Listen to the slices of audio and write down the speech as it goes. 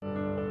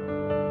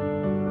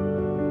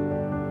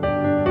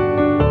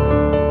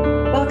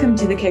Welcome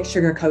to the Kick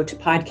Sugar Coach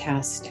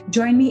podcast.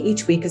 Join me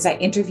each week as I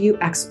interview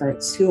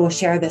experts who will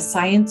share the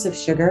science of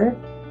sugar,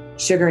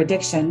 sugar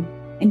addiction,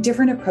 and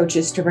different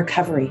approaches to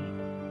recovery.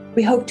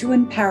 We hope to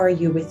empower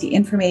you with the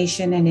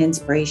information and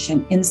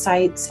inspiration,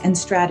 insights, and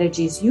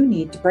strategies you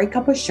need to break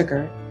up with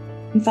sugar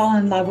and fall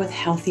in love with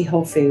healthy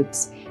whole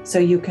foods so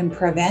you can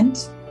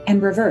prevent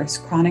and reverse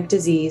chronic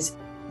disease,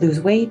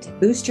 lose weight,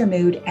 boost your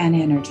mood and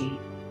energy.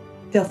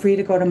 Feel free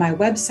to go to my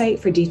website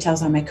for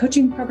details on my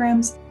coaching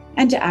programs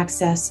and to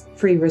access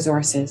free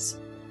resources,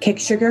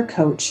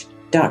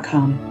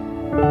 kicksugarcoach.com.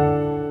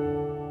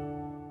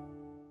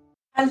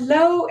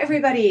 Hello,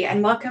 everybody,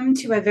 and welcome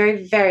to a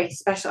very, very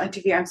special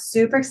interview. I'm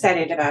super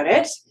excited about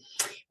it.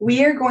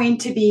 We are going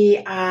to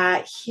be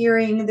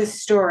hearing the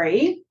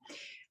story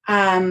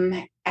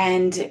and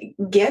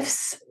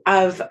gifts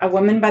of a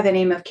woman by the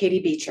name of Katie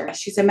Beecher.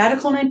 She's a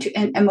medical and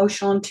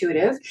emotional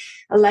intuitive,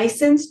 a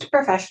licensed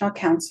professional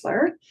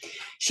counselor.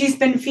 She's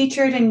been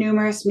featured in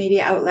numerous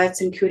media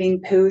outlets,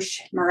 including Poosh,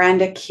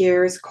 Miranda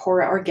Kears,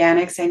 Cora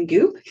Organics, and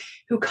Goop,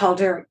 who called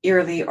her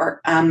eerily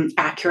or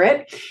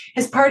accurate.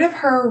 As part of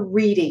her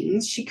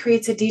readings, she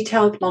creates a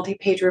detailed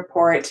multi-page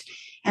report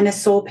and a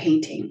soul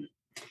painting,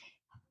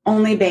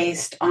 only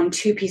based on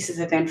two pieces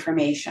of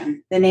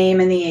information, the name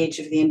and the age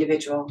of the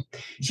individual.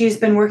 She's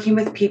been working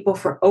with people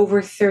for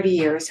over 30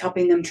 years,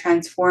 helping them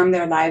transform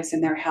their lives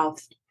and their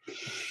health.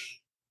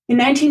 In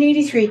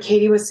 1983,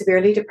 Katie was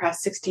severely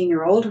depressed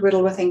 16-year-old,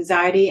 riddled with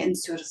anxiety and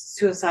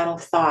suicidal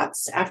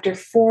thoughts. After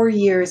 4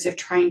 years of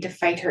trying to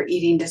fight her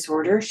eating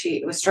disorder,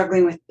 she was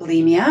struggling with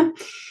bulimia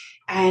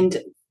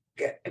and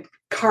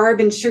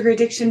carb and sugar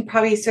addiction,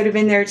 probably sort of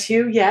in there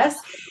too, yes.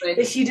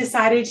 Right. She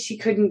decided she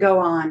couldn't go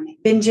on.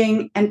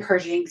 Binging and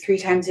purging 3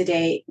 times a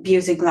day,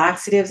 abusing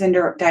laxatives and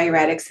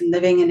diuretics, and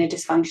living in a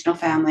dysfunctional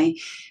family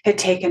had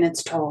taken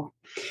its toll.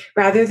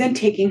 Rather than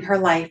taking her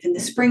life, in the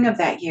spring of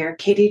that year,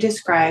 Katie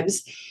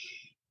describes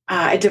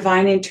a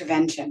divine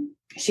intervention.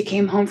 She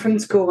came home from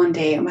school one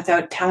day and,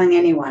 without telling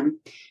anyone,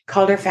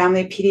 called her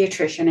family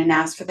pediatrician and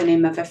asked for the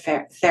name of a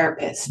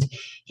therapist.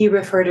 He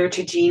referred her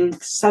to Jean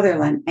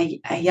Sutherland,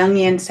 a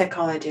Jungian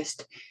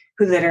psychologist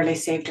who literally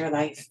saved her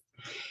life.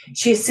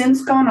 She has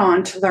since gone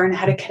on to learn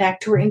how to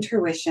connect to her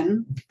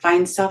intuition,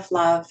 find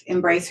self-love,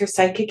 embrace her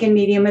psychic and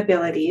medium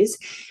abilities,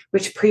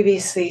 which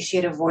previously she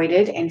had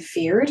avoided and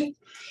feared.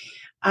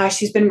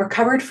 She's been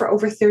recovered for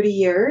over 30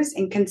 years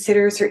and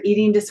considers her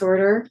eating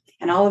disorder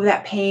and all of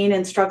that pain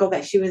and struggle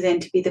that she was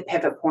in to be the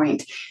pivot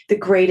point, the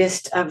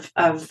greatest of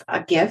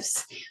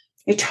gifts.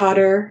 It taught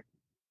her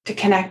to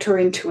connect to her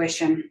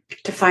intuition,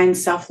 to find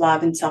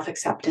self-love and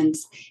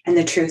self-acceptance and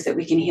the truth that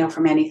we can heal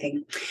from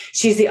anything.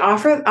 She's the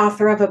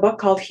author of a book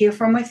called Heal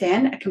From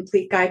Within, A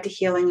Complete Guide to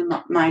Healing in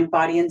Mind,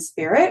 Body, and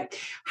Spirit.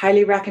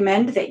 Highly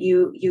recommend that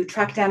you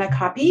track down a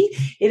copy.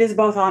 It is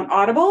both on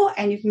Audible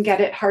and you can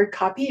get it hard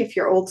copy if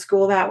you're old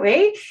school that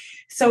way.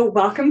 So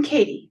welcome,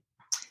 Katie.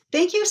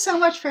 Thank you so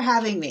much for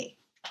having me.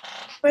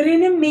 But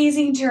an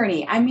amazing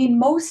journey. I mean,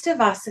 most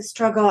of us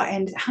struggle,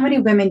 and how many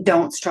women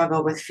don't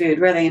struggle with food,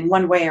 really, in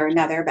one way or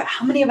another, but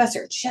how many of us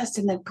are just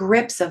in the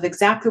grips of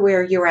exactly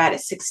where you were at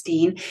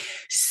 16,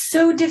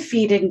 so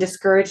defeated and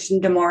discouraged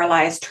and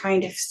demoralized,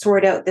 trying to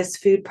sort out this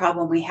food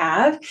problem we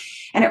have.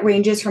 And it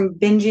ranges from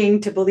binging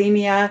to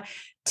bulimia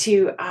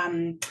to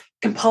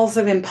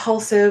compulsive,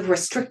 impulsive,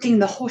 restricting,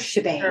 the whole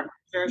shebang.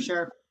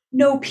 Sure.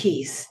 No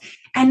peace.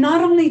 And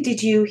not only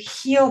did you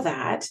heal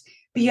that,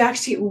 but you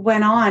actually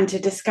went on to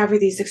discover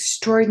these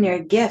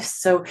extraordinary gifts.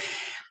 So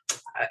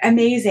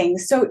amazing.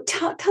 So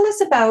tell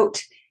us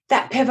about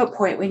that pivot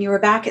point when you were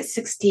back at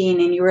 16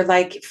 and you were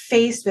like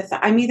faced with,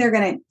 I'm either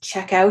going to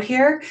check out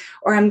here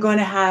or I'm going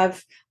to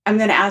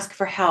ask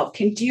for help.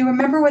 Do you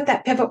remember what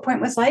that pivot point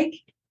was like?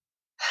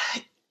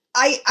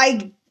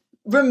 I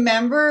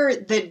remember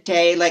the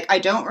day. Like, I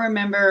don't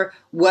remember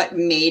what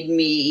made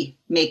me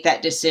make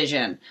that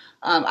decision.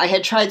 I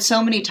had tried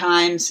so many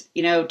times,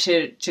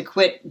 to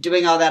quit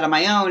doing all that on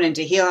my own and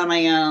to heal on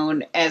my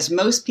own. As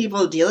most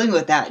people dealing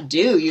with that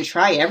do, you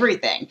try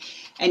everything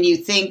and you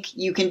think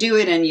you can do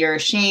it and you're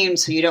ashamed.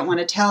 So you don't want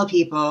to tell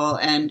people.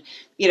 And,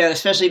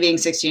 especially being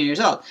 16 years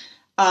old.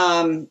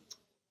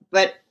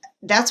 But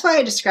that's why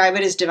I describe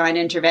it as divine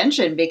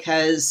intervention,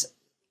 because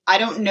I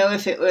don't know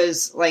if it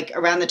was like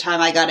around the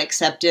time I got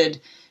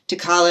accepted to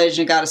college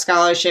and got a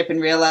scholarship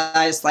and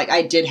realized like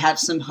I did have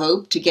some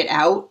hope to get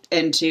out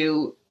and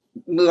to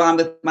move on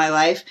with my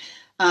life.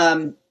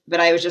 But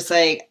I was just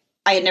like,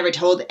 I had never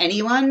told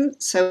anyone.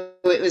 So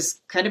it was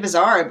kind of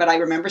bizarre, but I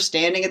remember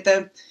standing at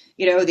the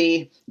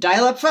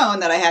dial-up phone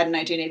that I had in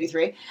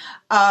 1983,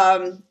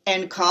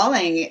 and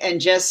calling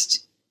and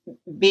just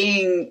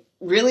being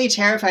really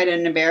terrified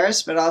and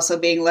embarrassed, but also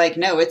being like,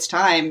 no, it's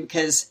time,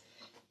 because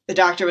the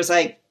doctor was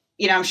like,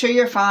 I'm sure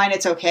you're fine.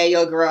 It's okay.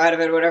 You'll grow out of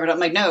it or whatever. And I'm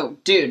like, no,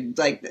 dude,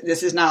 like,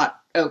 this is not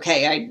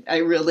okay. I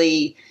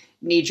really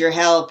need your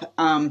help.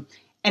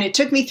 And it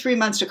took me 3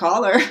 months to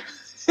call her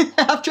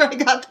after I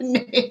got the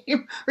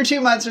name, or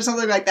 2 months or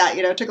something like that.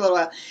 It took a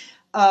little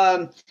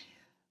while.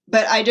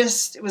 But I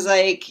just was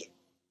like,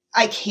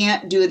 I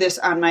can't do this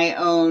on my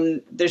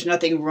own. There's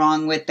nothing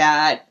wrong with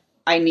that.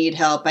 I need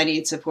help, I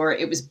need support.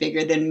 It was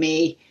bigger than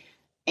me,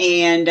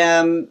 and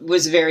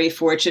was very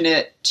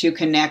fortunate to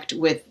connect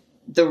with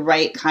the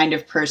right kind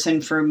of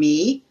person for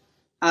me.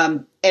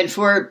 And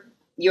for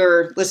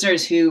your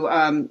listeners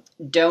who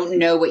don't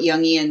know what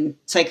Jungian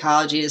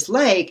psychology is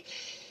like,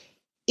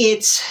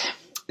 it's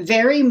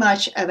very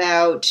much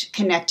about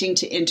connecting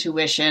to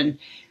intuition,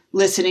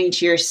 listening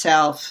to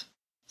yourself,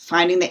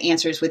 finding the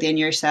answers within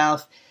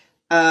yourself,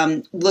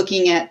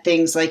 looking at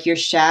things like your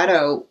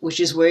shadow, which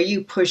is where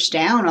you push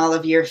down all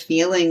of your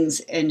feelings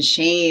and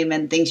shame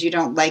and things you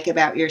don't like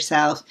about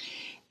yourself,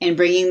 and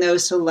bringing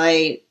those to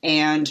light,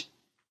 and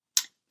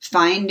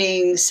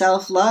finding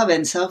self-love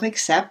and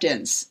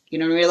self-acceptance,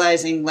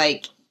 realizing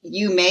like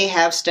you may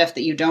have stuff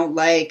that you don't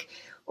like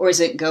or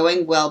isn't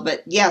going well,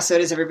 but yeah, so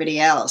does everybody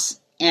else.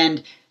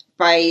 And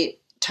by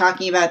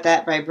talking about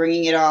that, by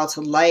bringing it all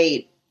to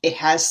light, it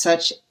has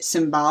such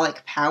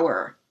symbolic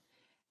power.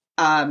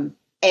 And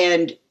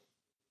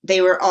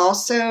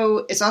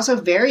it's also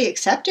very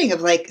accepting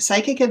of like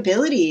psychic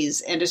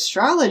abilities and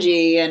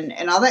astrology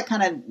and all that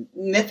kind of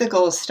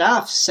mythical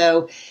stuff.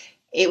 So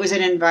it was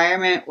an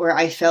environment where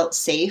I felt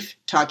safe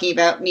talking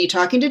about me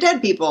talking to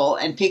dead people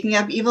and picking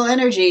up evil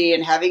energy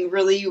and having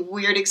really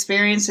weird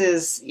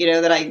experiences,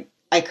 that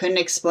I couldn't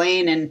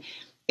explain. And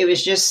it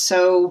was just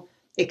so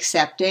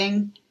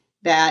accepting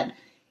that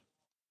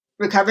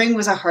recovering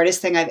was the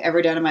hardest thing I've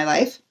ever done in my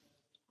life.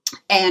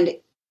 And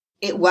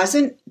it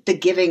wasn't the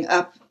giving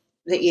up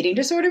the eating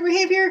disorder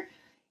behavior.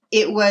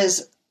 It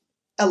was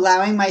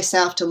allowing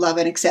myself to love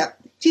and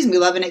accept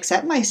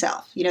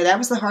myself. That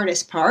was the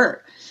hardest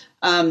part,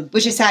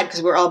 which is sad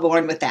because we're all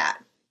born with that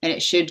and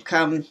it should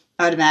come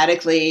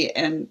automatically,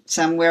 and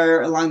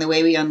somewhere along the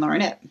way we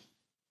unlearn it.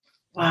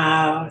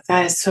 Wow,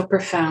 that is so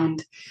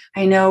profound.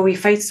 I know we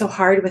fight so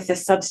hard with the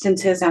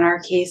substances. In our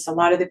case, a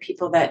lot of the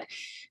people that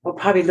will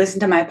probably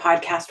listen to my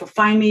podcast will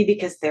find me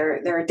because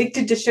they're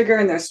addicted to sugar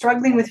and they're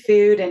struggling with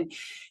food. And,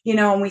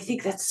 and we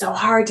think that's so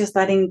hard, just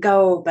letting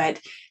go. But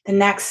the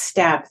next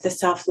step, the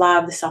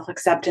self-love, the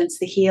self-acceptance,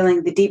 the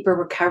healing, the deeper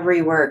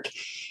recovery work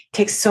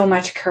takes so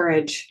much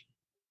courage.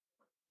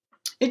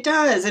 It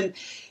does. And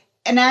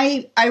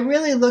I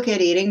really look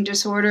at eating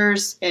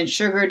disorders and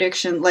sugar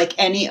addiction like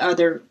any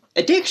other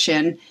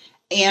addiction.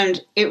 And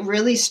it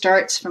really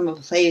starts from a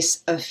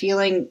place of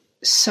feeling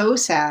so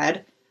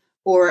sad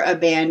or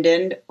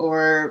abandoned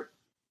or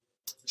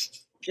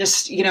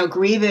just,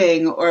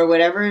 grieving or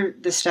whatever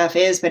the stuff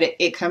is. But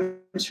it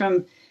comes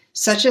from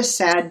such a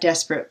sad,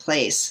 desperate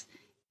place.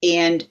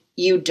 And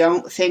you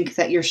don't think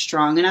that you're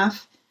strong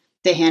enough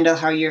to handle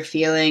how you're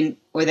feeling,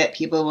 or that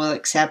people will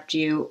accept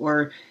you,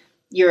 or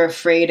you're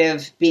afraid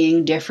of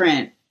being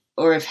different,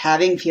 or of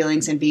having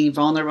feelings and being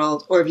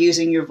vulnerable, or of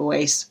using your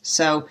voice.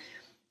 So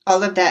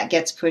all of that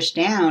gets pushed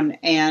down.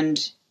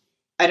 And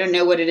I don't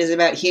know what it is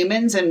about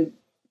humans, and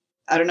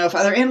I don't know if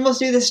other animals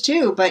do this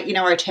too, but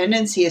our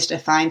tendency is to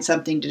find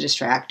something to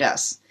distract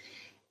us.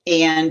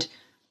 And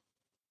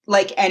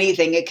like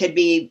anything, it could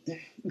be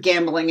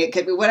gambling, it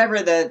could be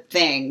whatever the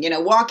thing,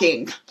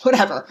 walking,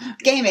 whatever,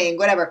 gaming,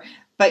 whatever.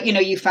 But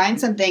you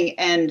find something,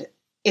 and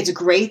it's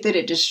great that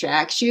it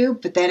distracts you,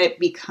 but then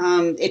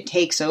it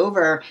takes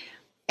over.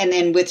 And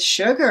then with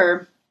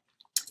sugar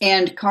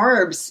and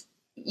carbs,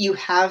 you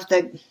have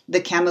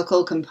the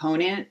chemical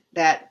component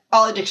that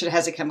all addiction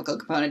has a chemical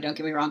component, don't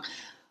get me wrong.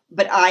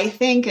 But I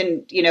think,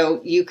 and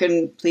you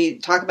can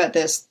please talk about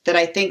this, that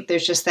I think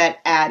there's just that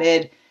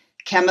added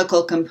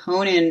chemical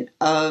component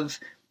of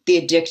the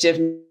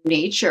addictive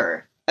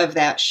nature of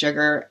that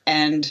sugar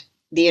and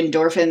the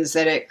endorphins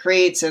that it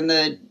creates and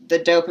the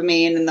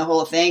dopamine and the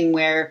whole thing,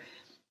 where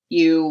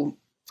it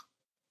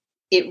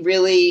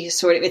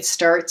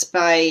starts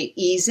by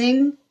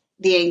easing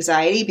the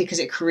anxiety because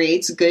it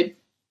creates good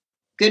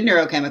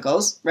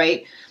neurochemicals,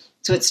 right?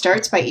 So it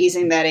starts by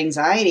easing that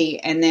anxiety,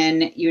 and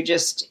then you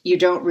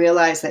don't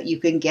realize that you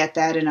can get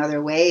that in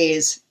other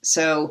ways.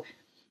 So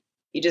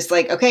you just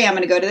like, okay, I'm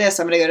going to go to this.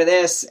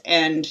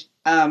 And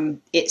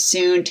it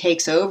soon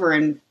takes over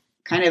and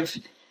kind of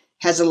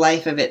has a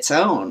life of its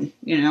own,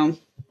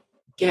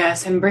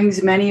 Yes. And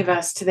brings many of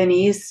us to the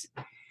knees,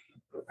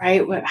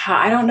 right?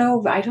 I don't know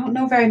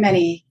very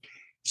many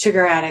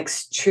sugar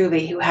addicts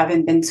truly who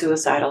haven't been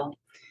suicidal,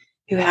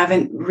 who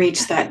haven't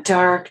reached that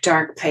dark,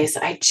 dark place.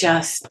 I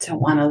just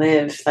don't want to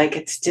live. Like,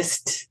 it's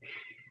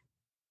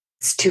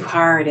too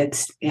hard.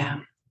 Yeah.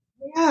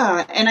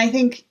 And I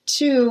think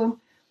too,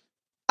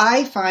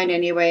 I find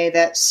anyway,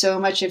 that so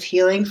much of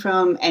healing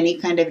from any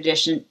kind of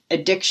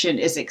addiction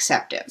is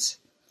acceptance.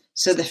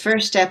 So the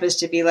first step is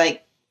to be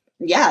like,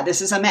 yeah,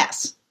 this is a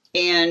mess.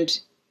 And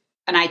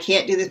I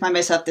can't do this by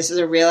myself. This is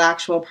a real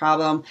actual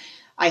problem.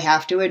 I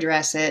have to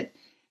address it.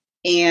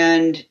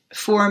 And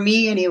for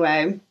me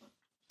anyway,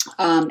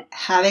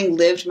 having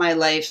lived my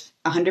life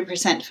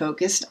 100%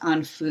 focused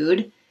on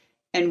food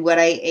and what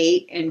I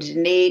ate and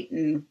didn't eat,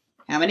 and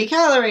how many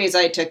calories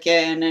I took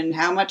in, and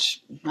how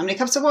many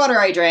cups of water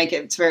I drank.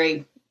 It's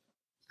very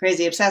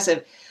crazy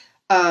obsessive.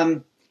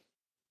 I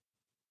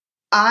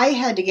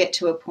had to get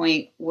to a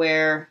point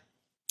where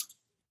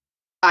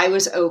I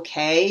was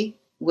okay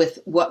with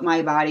what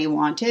my body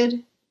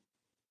wanted.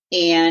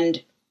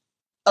 And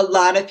a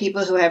lot of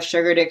people who have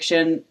sugar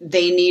addiction,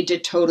 they need to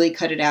totally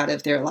cut it out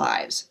of their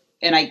lives.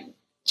 And I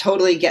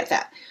totally get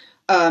that.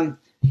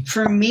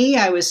 For me,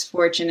 I was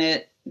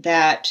fortunate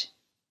that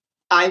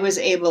I was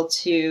able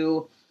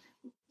to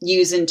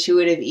use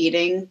intuitive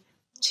eating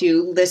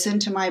to listen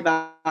to my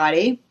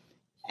body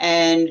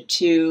and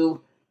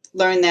to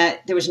learn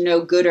that there was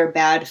no good or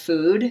bad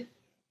food,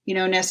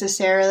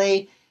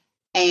 necessarily.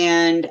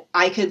 And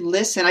I could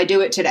listen. I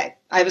do it today.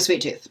 I have a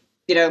sweet tooth,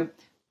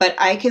 but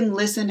I can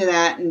listen to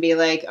that and be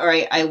like, all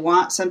right, I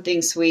want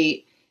something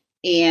sweet.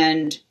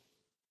 And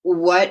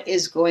what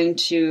is going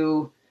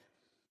to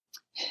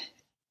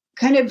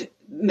kind of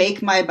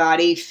make my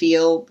body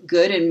feel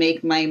good and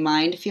make my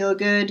mind feel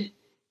good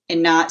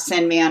and not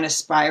send me on a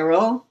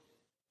spiral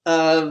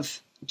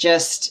of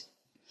just,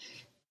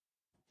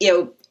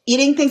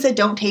 eating things that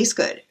don't taste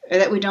good or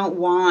that we don't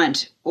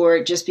want,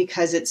 or just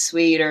because it's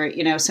sweet,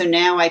 or, so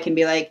now I can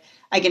be like,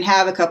 I can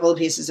have a couple of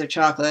pieces of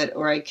chocolate,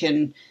 or I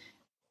can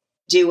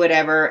do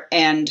whatever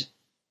and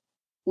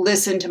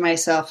listen to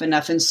myself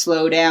enough and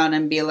slow down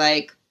and be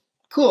like,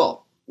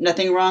 cool,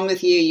 nothing wrong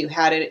with you. You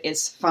had it.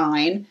 It's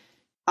fine.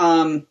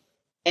 And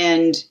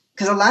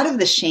because a lot of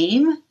the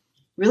shame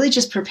really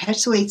just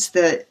perpetuates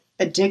the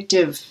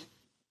addictive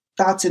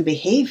thoughts and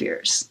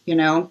behaviors,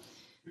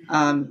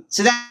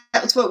 so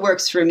that's what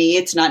works for me.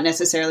 It's not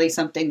necessarily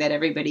something that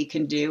everybody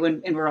can do,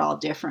 and we're all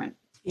different.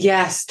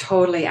 Yes,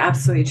 totally.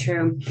 Absolutely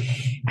true.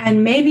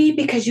 And maybe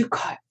because you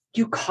caught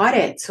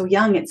it so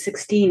young at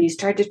 16, you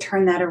started to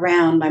turn that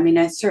around. I mean,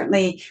 I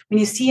certainly, when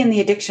you see in the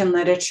addiction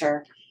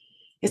literature,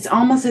 it's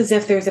almost as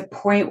if there's a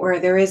point where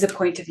there is a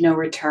point of no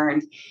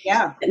return.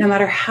 Yeah. No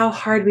matter how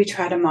hard we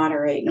try to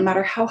moderate, no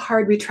matter how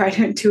hard we try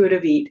to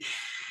intuitive eat,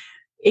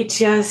 it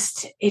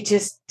just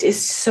is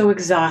so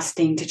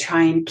exhausting to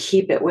try and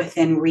keep it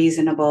within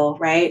reasonable,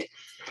 right?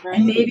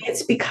 And maybe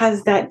it's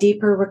because that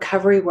deeper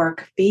recovery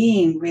work of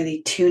being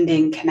really tuned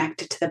in,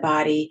 connected to the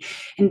body,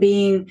 and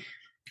being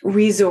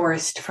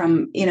resourced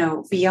from,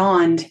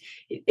 beyond,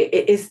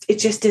 it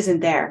just isn't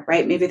there,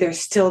 right? Maybe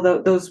there's still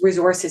those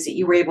resources that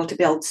you were able to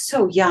build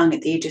so young at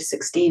the age of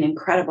 16.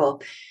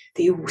 Incredible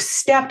that you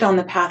stepped on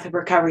the path of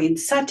recovery in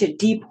such a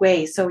deep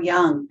way so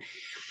young.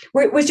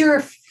 Was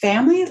your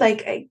family,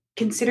 like,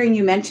 considering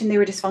you mentioned they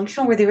were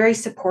dysfunctional, were they very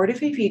supportive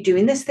of you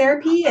doing this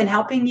therapy and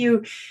helping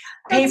you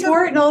pay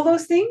for it and all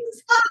those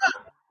things?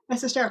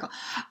 That's hysterical.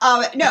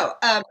 No,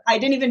 I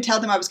didn't even tell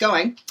them I was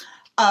going.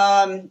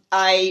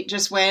 I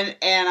just went,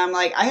 and I'm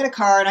like, I had a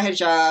car and I had a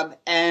job,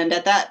 and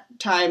at that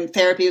time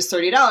therapy was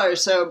 $30.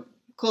 So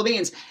cool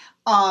beans.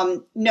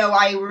 No,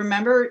 I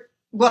remember,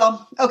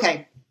 well,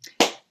 okay.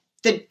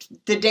 The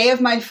day of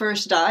my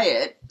first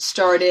diet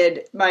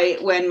started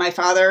when my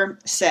father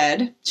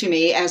said to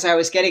me, as I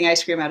was getting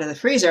ice cream out of the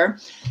freezer,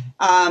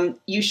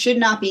 you should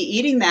not be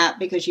eating that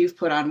because you've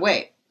put on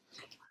weight.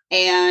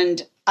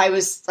 And I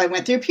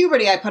went through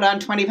puberty. I put on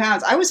 20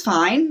 pounds. I was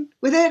fine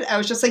with it. I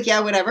was just like,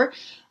 yeah, whatever.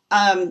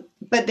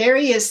 But there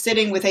he is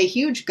sitting with a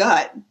huge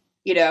gut,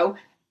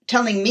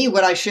 telling me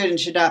what I should and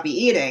should not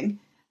be eating,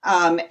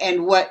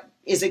 and what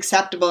is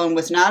acceptable and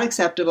what's not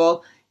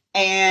acceptable.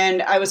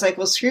 And I was like,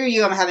 well, screw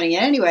you. I'm having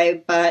it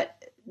anyway.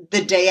 But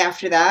the day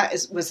after that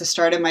was the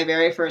start of my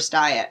very first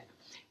diet.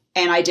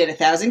 And I did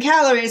 1,000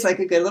 calories like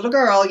a good little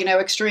girl,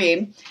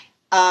 extreme.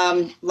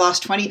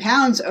 Lost 20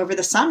 pounds over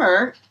the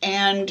summer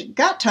and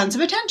got tons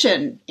of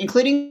attention,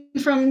 including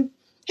from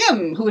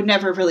him, who had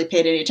never really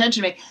paid any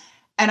attention to me.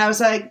 And I was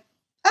like,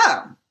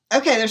 oh,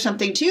 okay, there's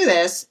something to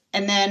this.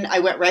 And then I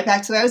went right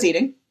back to what I was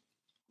eating,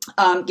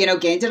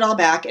 gained it all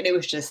back. And it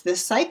was just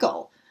this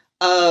cycle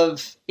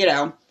of,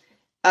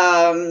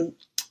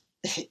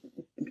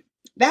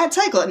 bad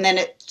cycle. And then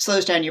it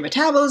slows down your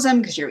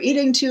metabolism because you're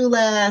eating too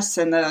less,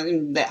 and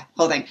the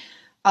whole thing.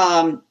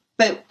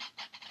 But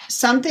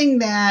something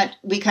that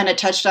we kind of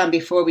touched on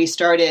before we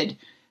started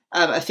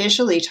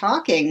officially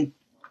talking,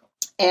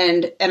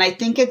 and I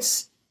think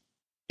it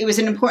was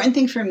an important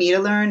thing for me to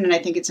learn, and I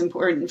think it's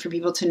important for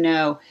people to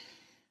know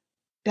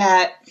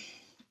that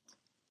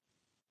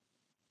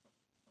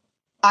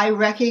I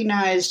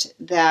recognized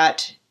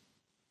that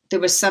there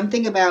was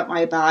something about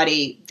my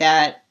body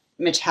that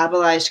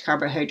metabolized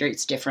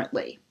carbohydrates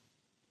differently,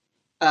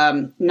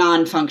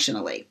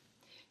 non-functionally.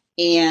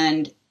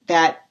 And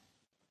that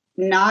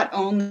not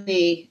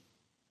only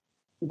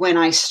when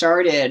I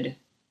started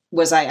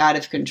was I out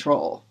of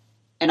control,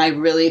 and I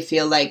really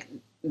feel like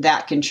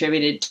that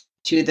contributed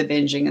to the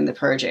binging and the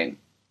purging.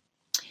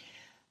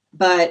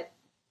 But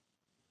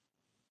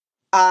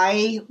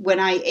when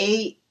I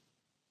ate,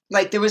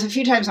 like, there was a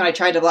few times when I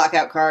tried to block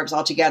out carbs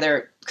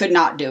altogether, could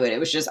not do it. It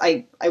was just,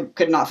 I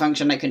could not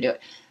function. I couldn't do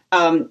it.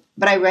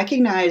 But I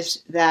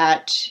recognized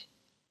that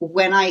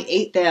when I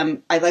ate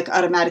them, I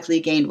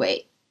automatically gained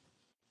weight.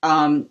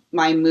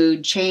 My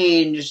mood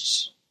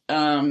changed.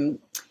 And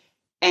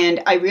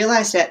I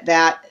realized at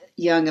that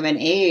young of an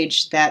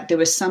age that there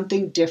was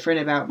something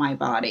different about my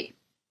body.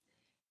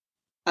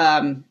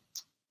 I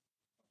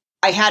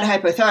had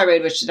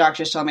hypothyroid, which the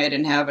doctors told me I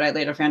didn't have, but I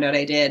later found out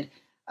I did.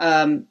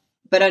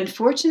 But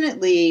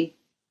unfortunately,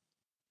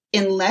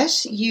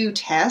 unless you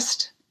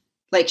test,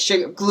 like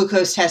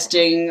glucose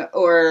testing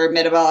or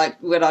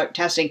metabolic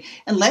testing,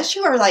 unless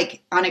you are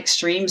like on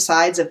extreme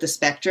sides of the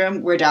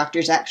spectrum where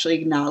doctors actually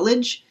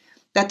acknowledge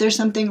that there's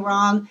something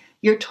wrong,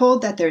 you're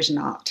told that there's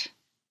not,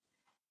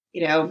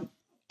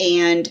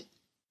 and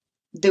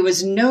there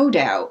was no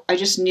doubt. I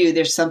just knew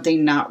there's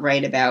something not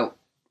right about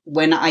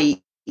when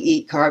I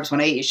eat carbs,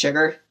 when I eat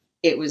sugar.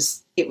 It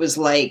was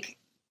like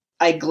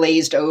I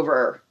glazed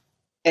over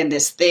and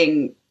this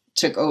thing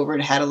took over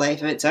and had a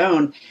life of its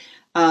own.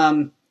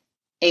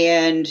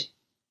 And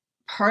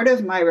part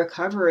of my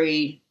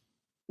recovery,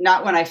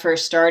 not when I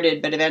first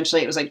started, but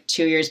eventually it was like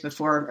 2 years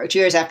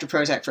after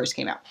Prozac first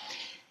came out.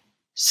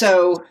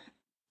 So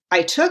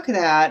I took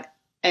that,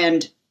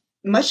 and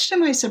much to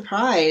my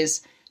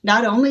surprise,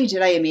 not only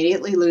did I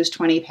immediately lose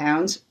 20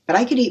 pounds, but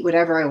I could eat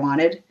whatever I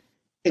wanted,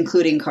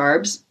 including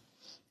carbs,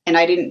 and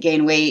I didn't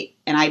gain weight,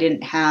 and I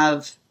didn't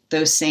have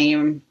those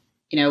same,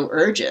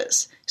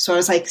 urges. So I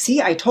was like,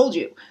 see, I told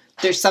you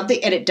there's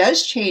something, and it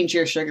does change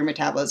your sugar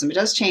metabolism. It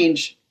does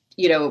change,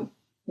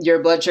 your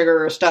blood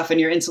sugar stuff and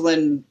your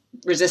insulin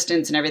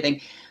resistance and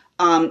everything.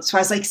 So I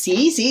was like,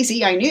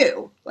 see, I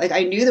knew. Like,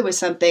 I knew there was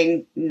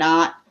something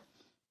not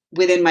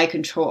within my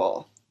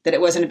control, that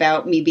it wasn't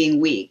about me being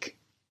weak,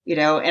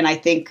 and I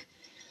think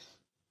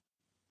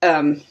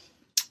the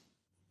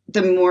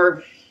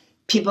more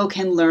people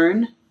can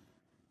learn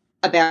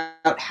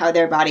about how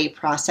their body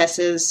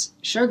processes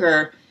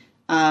sugar,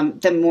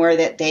 the more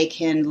that they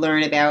can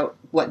learn about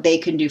what they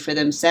can do for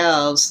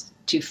themselves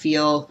to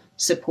feel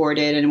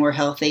supported and more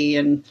healthy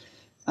and,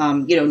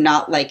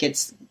 not like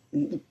it's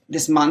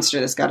this monster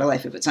that's got a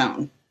life of its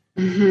own.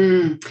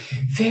 Mm-hmm.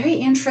 Very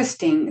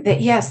interesting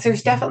that, yes,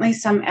 there's definitely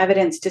some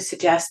evidence to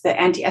suggest that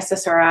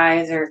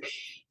anti-SSRIs or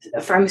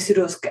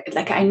pharmaceuticals,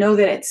 like I know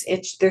that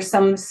there's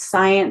some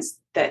science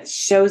that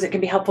shows it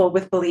can be helpful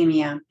with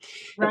bulimia.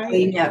 Right.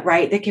 Bulimia,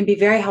 right? That can be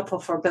very helpful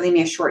for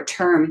bulimia short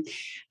term.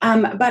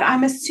 But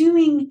I'm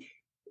assuming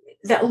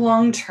that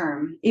long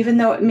term, even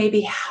though it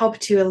maybe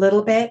helped you a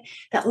little bit,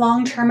 that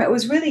long term, it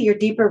was really your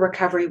deeper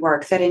recovery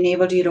work that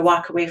enabled you to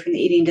walk away from the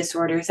eating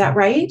disorder. Is that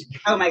right?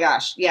 Oh my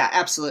gosh. Yeah,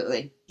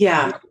 absolutely.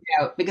 Yeah.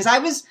 Because I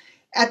was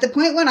at the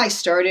point when I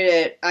started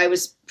it, I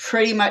was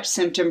pretty much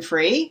symptom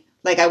free.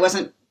 Like, I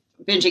wasn't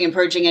binging and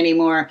purging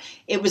anymore.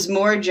 It was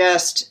more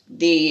just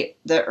the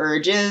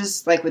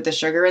urges, like with the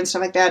sugar and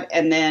stuff like that.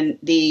 And then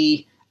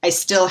I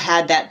still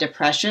had that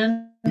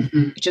depression.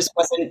 Mm-hmm. It just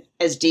wasn't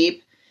as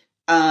deep.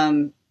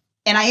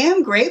 And I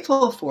am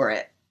grateful for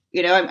it.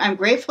 I'm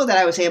grateful that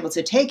I was able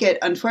to take it.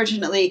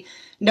 Unfortunately,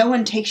 no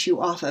one takes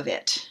you off of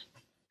it.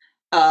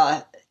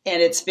 And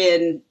it's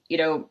been,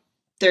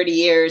 30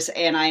 years,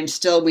 and I'm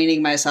still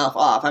weaning myself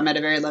off. I'm at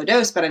a very low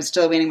dose, but I'm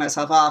still weaning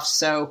myself off.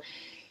 So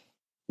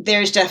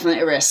there's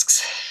definitely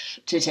risks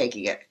to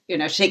taking it,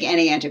 to take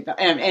any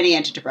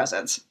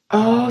antidepressants.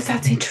 Oh,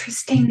 that's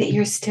interesting that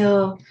you're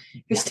still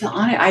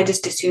on it. I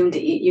just assumed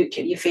that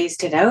you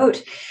phased it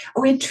out.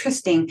 Oh,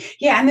 interesting.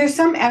 Yeah, and there's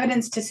some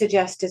evidence to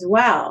suggest as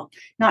well,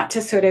 not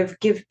to sort of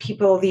give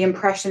people the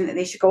impression that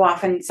they should go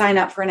off and sign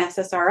up for an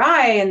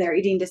SSRI and their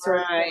eating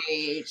disorder.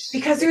 Right.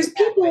 Because there's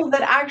people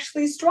that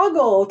actually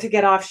struggle to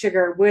get off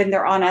sugar when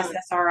they're on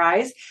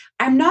SSRIs.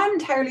 I'm not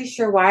entirely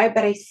sure why,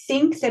 but I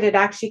think that it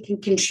actually can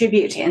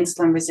contribute to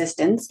insulin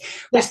resistance.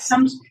 Yes.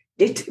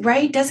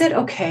 Right? Does it?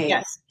 Okay.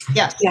 Yes.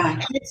 Yeah.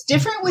 And it's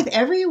different with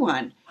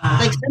everyone. Wow.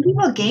 Like, some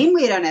people gain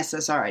weight on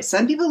SSRI.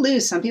 Some people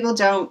lose. Some people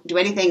don't do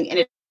anything. And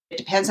it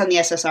depends on the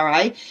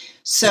SSRI.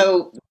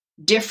 So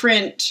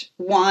different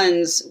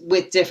ones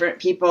with different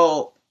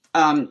people,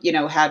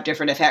 have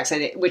different effects,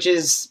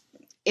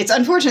 it's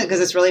unfortunate because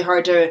it's really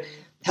hard to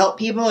help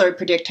people or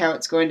predict how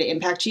it's going to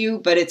impact you.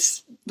 But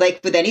it's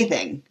like with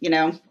anything,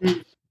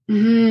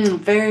 Mm-hmm.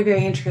 Very,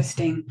 very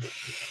interesting.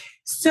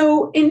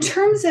 So in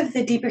terms of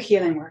the deeper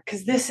healing work,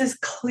 because this is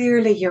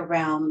clearly your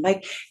realm,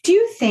 like, do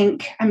you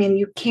think,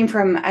 you came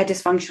from a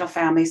dysfunctional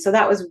family, so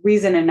that was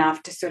reason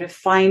enough to sort of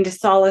find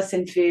solace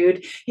in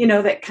food,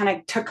 that kind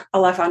of took a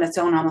life on its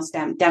own, almost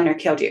damn near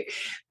killed you.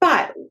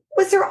 But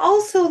was there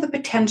also the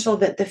potential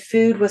that the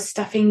food was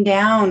stuffing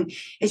down,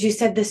 as you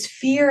said, this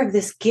fear of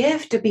this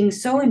gift of being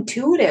so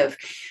intuitive?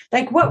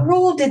 Like, what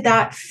role did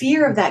that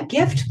fear of that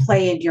gift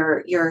play in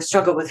your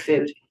struggle with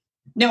food?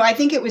 No, I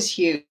think it was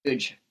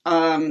huge.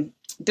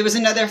 There was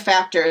another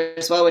factor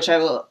as well, which I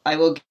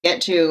will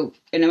get to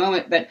in a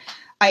moment, but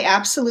I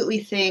absolutely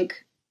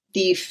think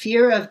the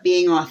fear of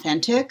being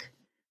authentic,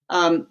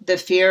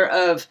 the fear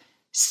of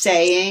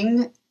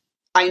saying,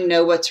 I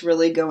know what's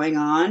really going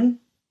on.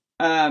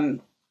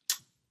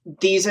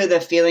 These are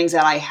the feelings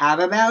that I have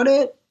about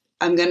it.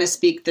 I'm going to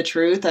speak the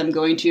truth. I'm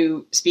going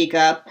to speak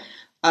up.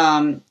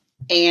 And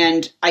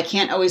I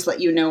can't always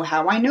let you know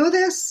how I know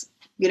this,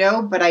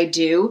 but I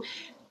do.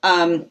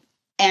 And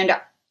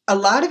a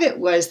lot of it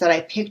was that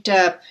I picked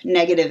up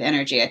negative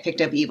energy. I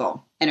picked up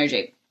evil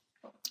energy,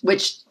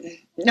 which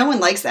no one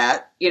likes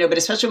that, but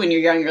especially when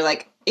you're young, you're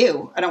like,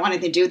 ew, I don't want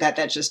anything to do with that.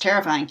 That's just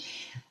terrifying.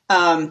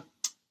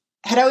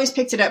 had always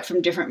picked it up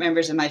from different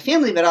members of my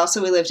family, but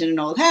also we lived in an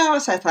old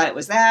house. I thought it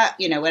was that,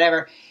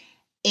 whatever.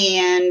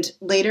 And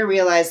later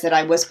realized that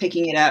I was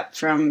picking it up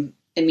from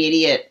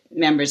immediate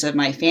members of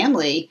my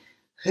family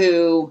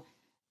who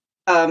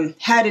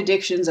had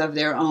addictions of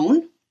their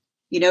own,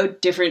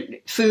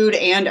 different food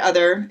and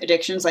other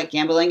addictions like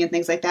gambling and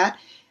things like that.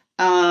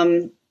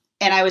 And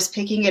I was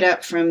picking it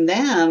up from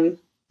them,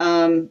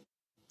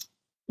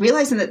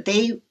 realizing that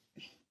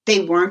they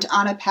weren't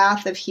on a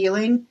path of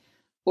healing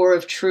or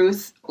of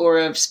truth or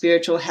of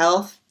spiritual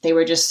health. They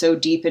were just so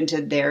deep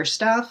into their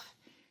stuff.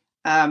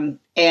 And,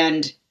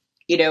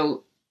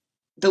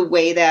 the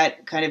way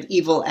that kind of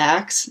evil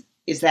acts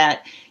is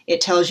that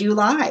it tells you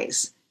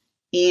lies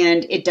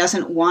and it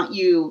doesn't want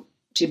you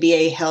to be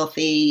a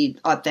healthy,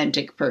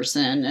 authentic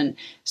person. And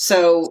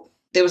so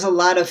there was a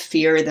lot of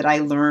fear that I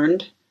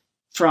learned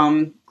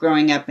from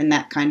growing up in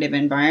that kind of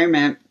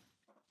environment,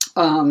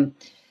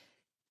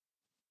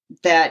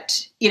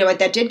 that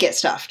did get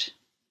stuffed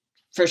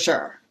for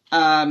sure.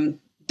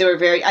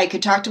 I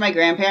could talk to my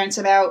grandparents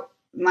about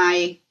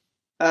my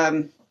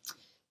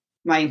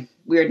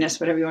weirdness,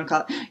 whatever you want to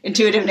call it,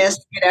 intuitiveness,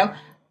 but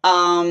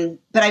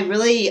I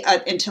really,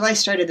 until I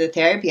started the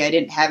therapy, I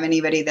didn't have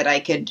anybody that I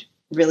could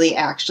really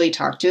actually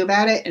talk to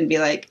about it and be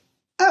like,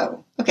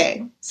 oh,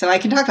 okay, so I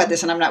can talk about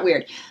this and I'm not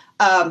weird.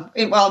 Weird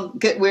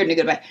in a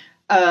good way.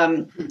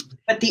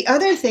 But the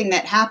other thing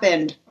that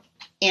happened,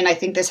 and I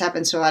think this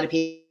happens to a lot of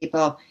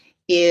people,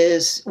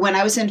 is when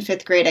I was in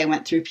 5th grade, I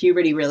went through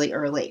puberty really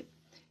early.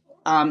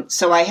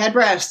 So I had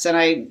breasts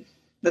and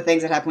the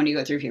things that happen when you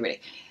go through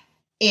puberty.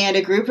 And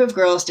a group of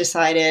girls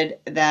decided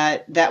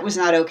that that was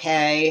not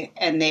okay,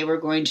 and they were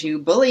going to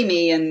bully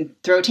me and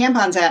throw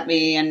tampons at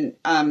me and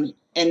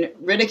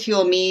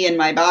ridicule me and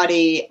my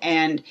body.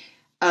 And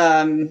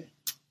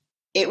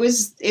it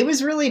was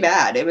really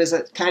bad. It was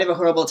a kind of a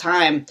horrible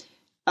time.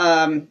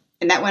 And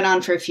that went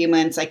on for a few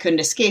months. I couldn't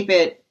escape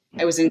it.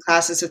 I was in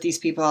classes with these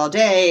people all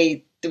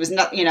day. There was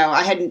not,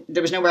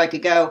 there was nowhere I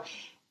could go.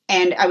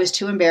 And I was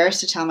too embarrassed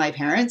to tell my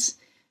parents,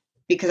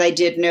 because I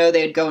did know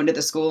they would go into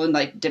the school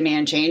and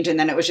demand change. And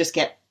then it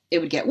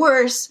would get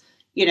worse,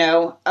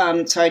 so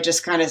I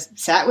just kind of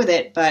sat with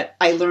it. But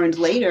I learned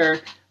later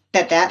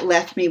that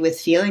left me with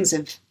feelings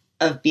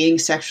of being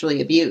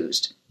sexually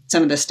abused,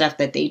 some of the stuff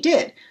that they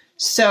did.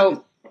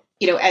 So,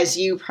 as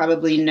you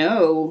probably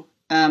know,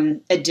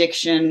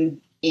 addiction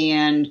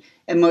and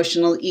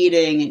emotional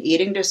eating and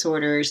eating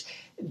disorders,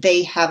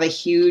 they have a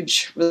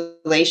huge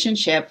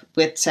relationship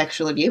with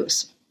sexual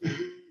abuse. They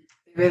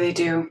really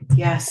do.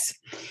 Yes.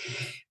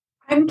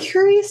 I'm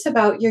curious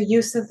about your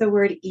use of the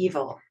word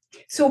evil.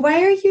 So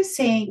why are you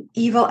saying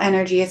evil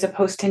energy as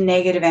opposed to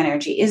negative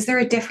energy? Is there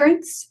a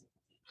difference?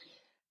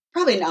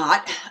 Probably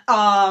not.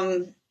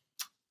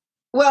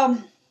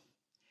 Well,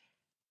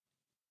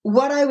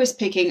 what I was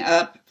picking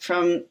up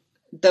from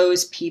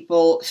those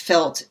people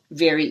felt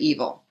very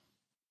evil.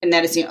 And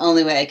that is the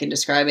only way I can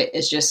describe it,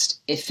 is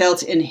just, it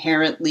felt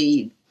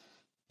inherently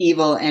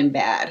evil and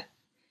bad.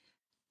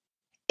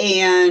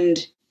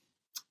 And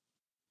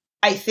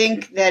I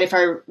think that if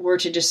I were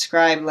to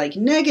describe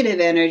negative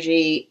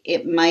energy,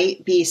 it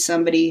might be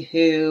somebody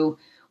who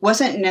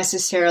wasn't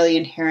necessarily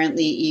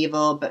inherently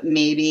evil, but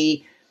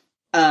maybe,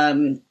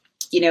 had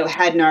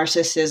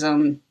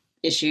narcissism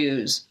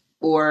issues,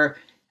 or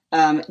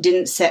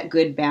didn't set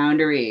good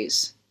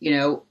boundaries,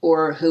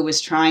 or who was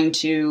trying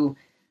to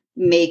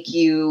make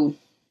you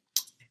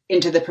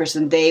into the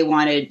person they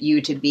wanted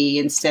you to be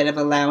instead of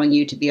allowing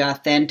you to be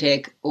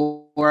authentic,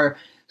 or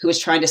who was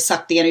trying to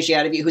suck the energy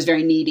out of you, who's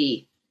very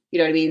needy. You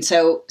know what I mean?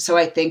 So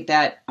I think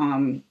that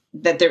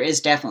that there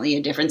is definitely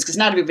a difference, because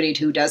not everybody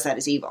who does that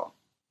is evil.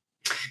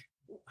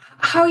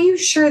 How are you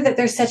sure that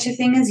there's such a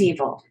thing as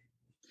evil?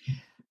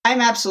 I'm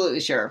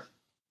absolutely sure.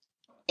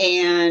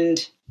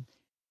 And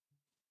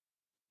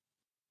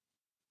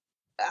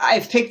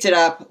I've picked it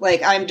up.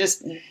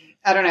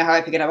 I don't know how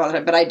I pick it up all the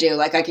time, but I do.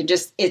 I can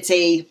just, it's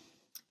a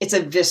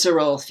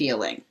visceral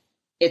feeling.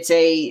 It's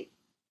a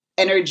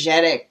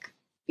energetic,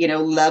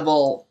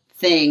 level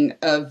thing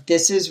of,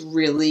 this is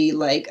really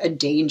a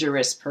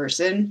dangerous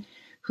person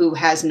who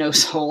has no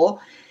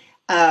soul.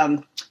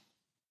 And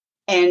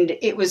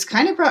it was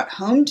kind of brought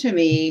home to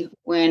me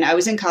when I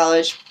was in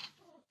college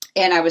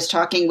and I was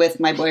talking with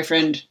my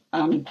boyfriend.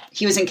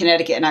 He was in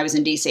Connecticut and I was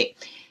in DC.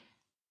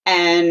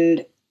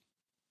 And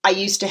I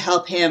used to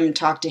help him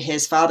talk to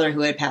his father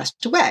who had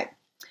passed away.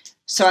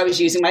 So I was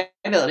using my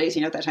abilities,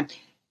 at that time.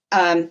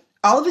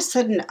 All of a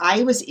sudden,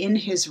 I was in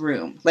his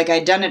room.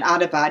 I'd done an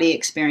out-of-body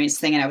experience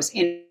thing, and I was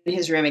in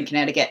his room in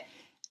Connecticut.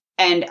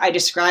 And I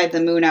described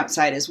the moon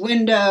outside his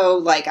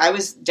window. I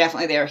was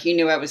definitely there. He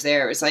knew I was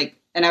there. It was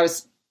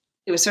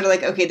it was sort of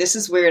okay, this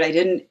is weird. I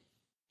didn't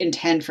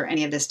intend for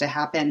any of this to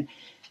happen.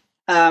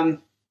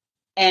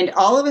 And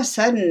all of a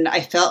sudden,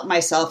 I felt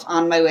myself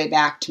on my way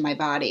back to my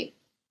body.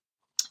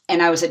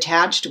 And I was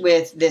attached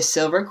with this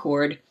silver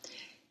cord.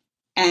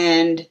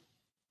 And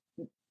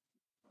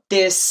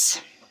this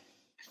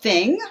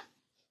thing,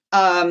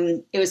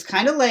 it was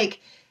kind of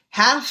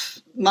half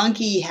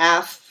monkey,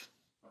 half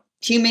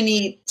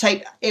humany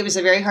type. It was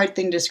a very hard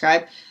thing to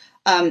describe.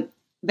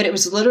 But it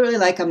was literally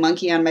like a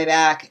monkey on my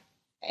back.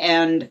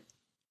 And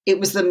it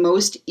was the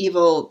most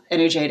evil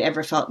energy I'd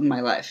ever felt in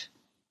my life.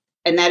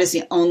 And that is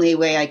the only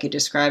way I could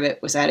describe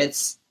it, was that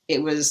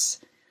it was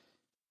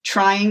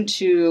trying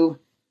to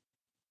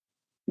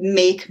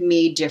make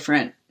me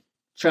different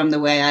from the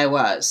way I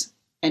was,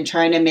 and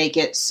trying to make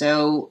it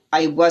so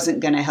I wasn't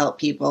going to help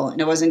people,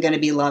 and I wasn't going to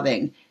be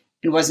loving,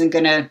 and wasn't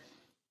going to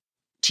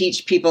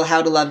teach people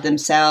how to love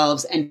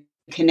themselves and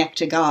connect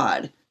to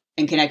God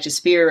and connect to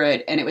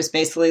spirit. And it was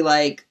basically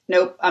like,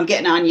 nope, I'm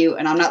getting on you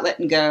and I'm not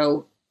letting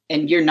go.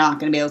 And you're not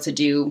going to be able to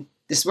do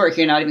this work.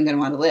 You're not even going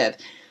to want to live.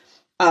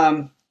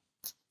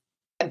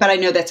 But I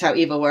know that's how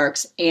evil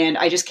works. And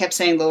I just kept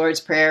saying the Lord's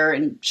Prayer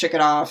and shook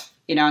it off,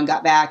 and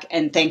got back,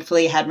 and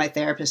thankfully had my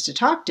therapist to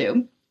talk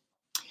to.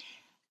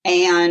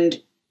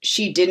 And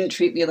she didn't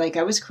treat me like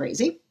I was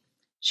crazy.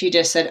 She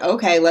just said,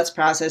 okay, let's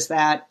process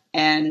that.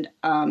 And,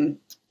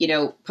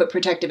 put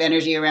protective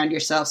energy around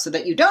yourself so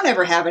that you don't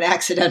ever have an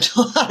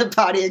accidental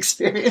out-of-body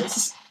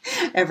experience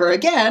ever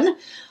again.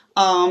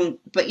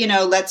 But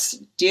let's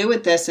deal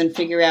with this and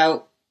figure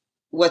out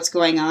what's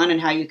going on and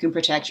how you can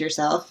protect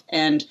yourself.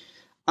 And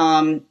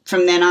from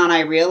then on,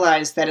 I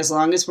realized that as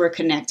long as we're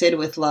connected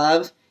with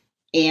love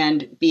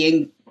and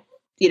being,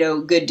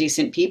 good,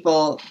 decent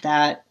people,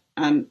 that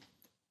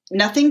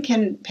nothing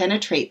can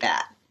penetrate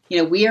that.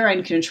 We are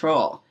in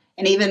control.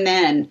 And even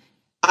then,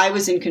 I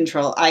was in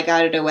control. I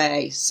got it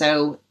away.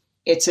 So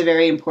it's a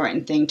very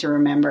important thing to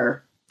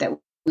remember that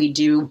we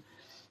do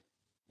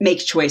make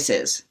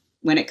choices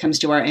when it comes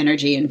to our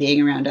energy and being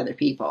around other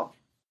people.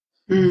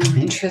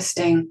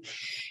 Interesting.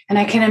 And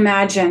I can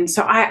imagine.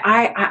 So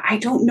I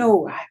don't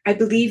know. I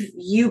believe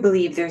you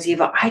believe there's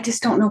evil. I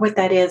just don't know what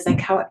that is. Like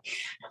how, I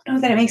don't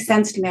know that it makes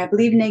sense to me. I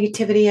believe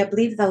negativity. I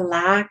believe the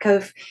lack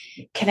of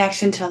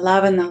connection to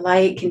love and the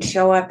light can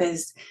show up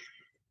as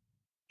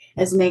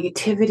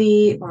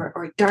negativity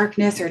or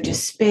darkness or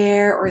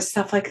despair or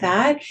stuff like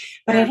that.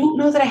 But I don't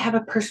know that I have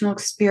a personal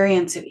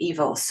experience of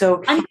evil.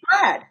 So I'm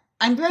glad.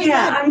 I'm very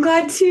glad. I'm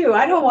glad too.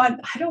 I don't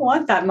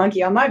want that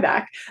monkey on my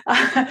back.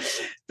 But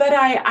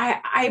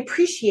I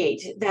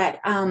appreciate that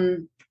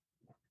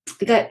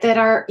that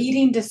our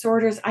eating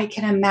disorders, I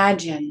can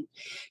imagine,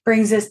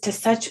 brings us to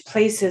such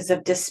places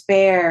of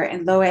despair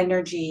and low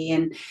energy,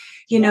 and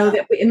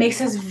that it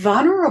makes us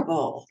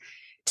vulnerable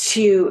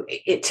to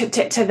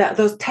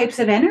those types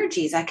of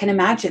energies. I can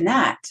imagine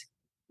that.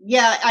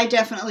 Yeah, I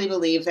definitely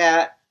believe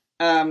that.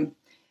 And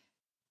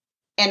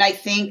I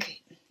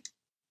think,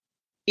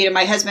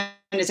 my husband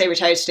is a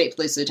retired state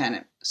police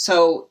lieutenant.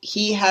 So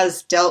he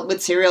has dealt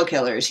with serial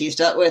killers. He's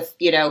dealt with,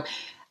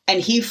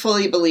 and he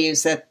fully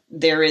believes that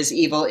there is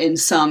evil in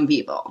some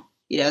people,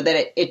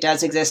 that it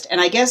does exist. And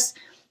I guess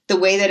the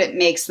way that it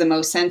makes the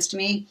most sense to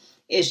me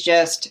is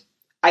just,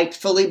 I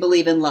fully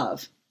believe in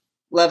love.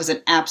 Love is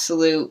an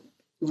absolute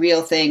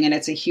real thing, and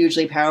it's a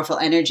hugely powerful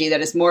energy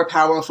that is more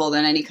powerful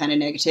than any kind of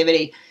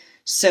negativity.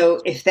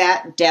 So if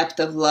that depth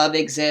of love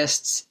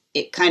exists,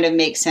 it kind of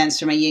makes sense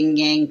from a yin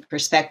yang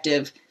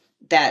perspective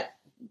that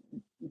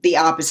the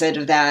opposite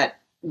of that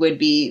would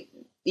be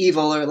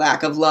evil or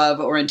lack of love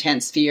or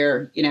intense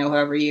fear,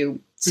 however you.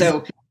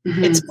 So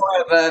it's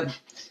more of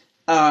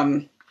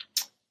a,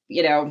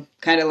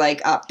 kind of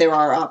like there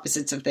are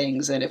opposites of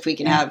things, and if we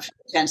can have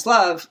intense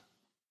love,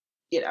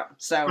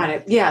 so. Got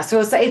it. Yeah. So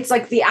it's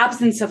like the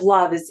absence of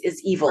love is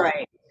evil.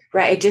 Right.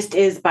 Right. It just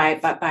is by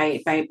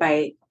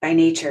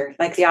nature.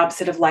 Like the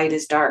opposite of light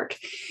is dark.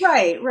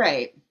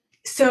 Right.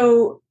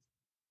 So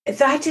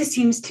that just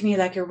seems to me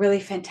like a really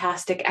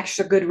fantastic,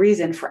 extra good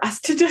reason for us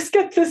to just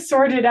get this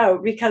sorted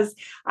out, because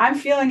I'm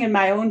feeling in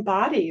my own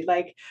body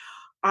like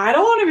I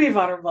don't want to be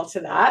vulnerable to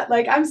that.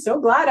 Like, I'm so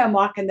glad I'm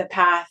walking the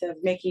path of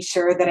making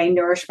sure that I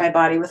nourish my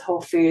body with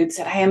whole foods,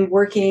 that I'm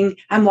walking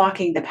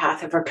the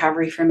path of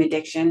recovery from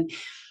addiction,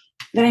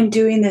 that I'm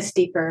doing this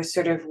deeper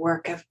sort of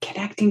work of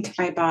connecting to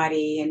my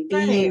body and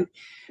being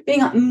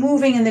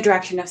moving in the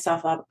direction of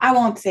self-love. I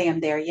won't say I'm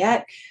there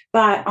yet,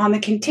 but on the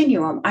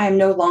continuum, I am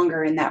no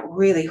longer in that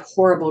really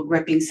horrible,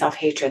 gripping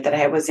self-hatred that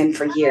I was in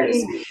for years.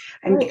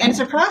 And it's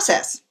a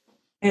process.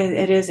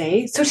 It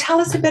is. So tell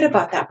us a bit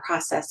about that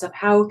process of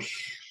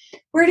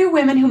where do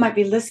women who might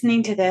be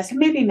listening to this, and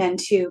maybe men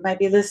too, might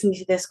be listening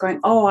to this going,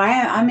 oh,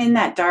 I'm in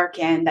that dark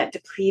end, that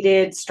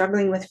depleted,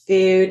 struggling with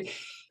food,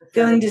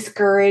 feeling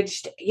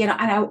discouraged, and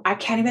I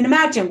can't even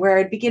imagine where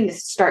I'd begin to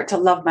start to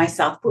love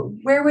myself. But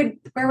where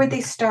would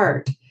they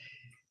start?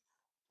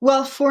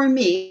 Well, for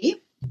me,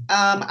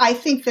 I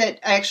think that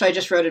I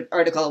just wrote an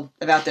article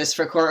about this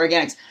for Core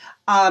Organics.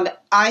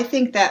 I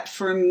think that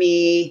for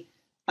me,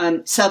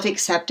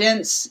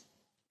 self-acceptance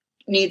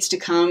needs to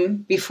come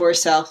before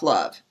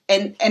self-love.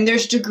 And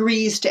there's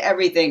degrees to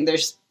everything.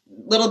 There's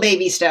little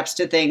baby steps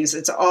to things.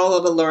 It's all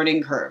of a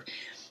learning curve.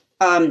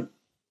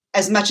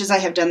 As much as I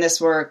have done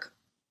this work,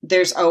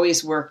 there's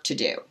always work to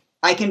do.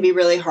 I can be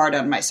really hard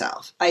on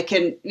myself. I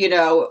can,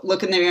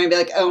 look in the mirror and be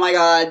like, oh my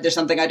God, there's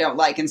something I don't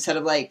like, instead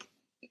of like,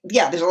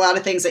 yeah, there's a lot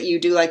of things that you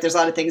do like, there's a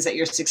lot of things that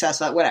you're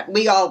successful at, whatever.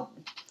 We all,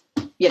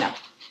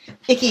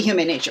 icky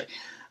human nature.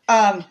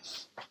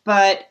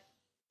 But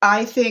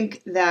I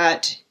think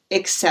that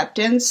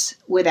acceptance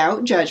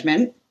without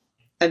judgment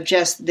of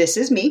just, this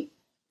is me.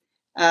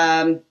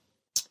 When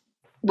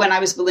I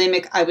was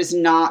bulimic, I was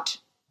not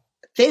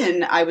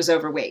thin, I was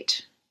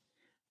overweight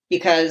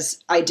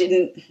because I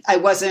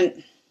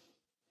wasn't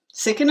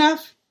sick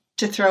enough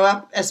to throw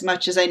up as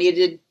much as I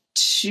needed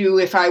to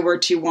if I were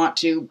to want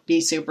to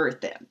be super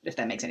thin, if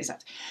that makes any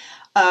sense.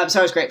 So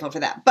I was grateful for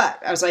that. But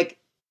I was like,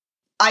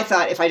 I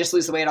thought if I just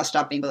lose the weight, I'll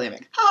stop being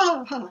bulimic.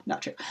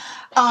 Not true.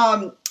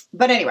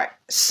 But anyway,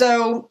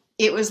 so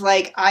it was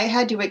like I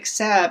had to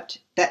accept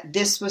that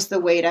this was the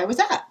weight I was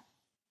at.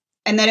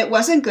 And that it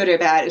wasn't good or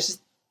bad. It was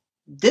just,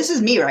 this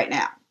is me right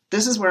now.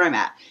 This is where I'm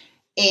at.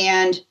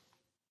 And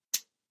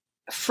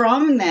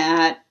from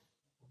that,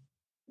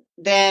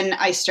 then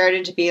I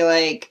started to be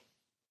like,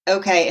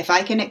 okay, if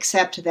I can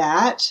accept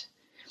that,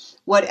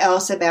 what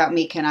else about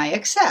me can I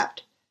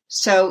accept?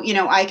 So,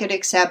 I could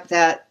accept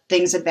that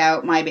things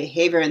about my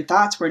behavior and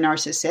thoughts were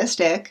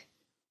narcissistic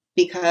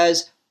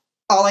because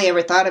all I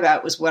ever thought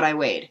about was what I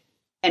weighed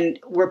and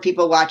were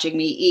people watching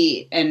me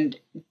eat. And,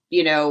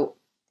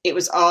 it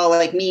was all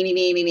like me, me,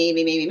 me, me, me,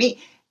 me, me, me,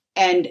 me.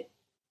 And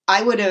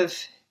I would have,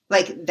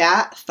 like,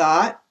 that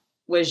thought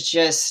was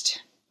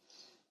just,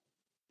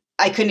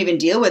 I couldn't even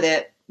deal with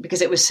it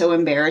because it was so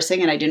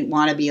embarrassing and I didn't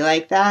want to be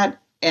like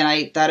that. And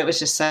I thought it was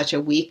just such a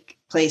weak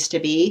place to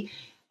be.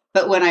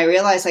 But when I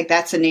realized, like,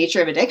 that's the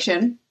nature of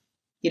addiction,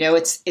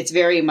 it's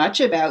very much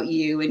about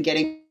you and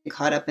getting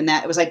caught up in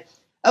that. It was like,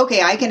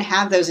 okay, I can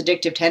have those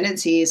addictive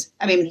tendencies,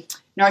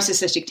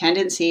 narcissistic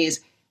tendencies,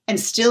 and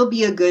still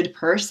be a good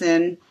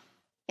person.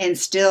 And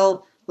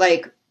still,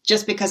 like,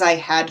 just because I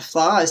had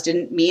flaws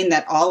didn't mean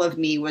that all of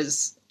me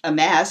was a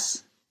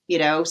mess,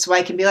 so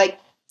I can be like,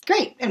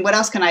 great. And what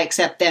else can I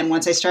accept then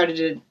once I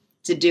started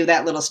to do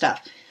that little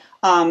stuff?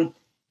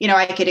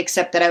 I could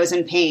accept that I was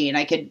in pain.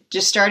 I could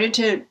just started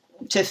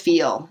to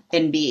feel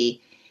and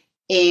be.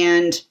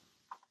 And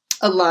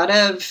a lot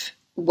of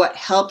what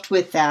helped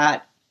with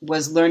that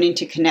was learning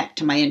to connect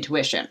to my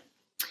intuition.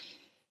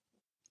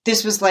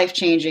 This was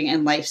life-changing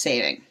and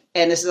life-saving.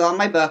 And this is all in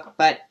my book,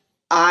 but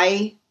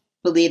I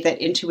believe that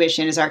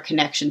intuition is our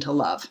connection to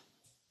love.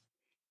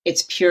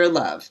 It's pure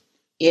love.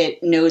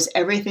 It knows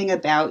everything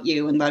about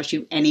you and loves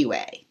you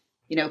anyway.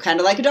 Kind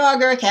of like a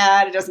dog or a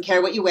cat. It doesn't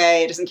care what you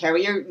weigh. It doesn't care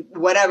what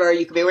whatever.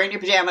 You could be wearing your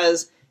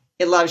pajamas.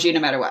 It loves you no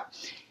matter what.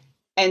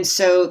 And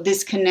so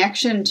this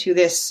connection to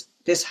this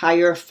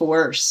higher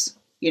force,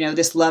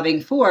 this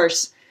loving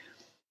force,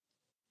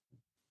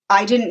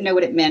 I didn't know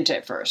what it meant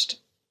at first.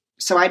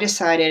 So I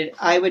decided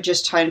I would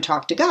just try and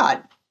talk to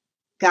God.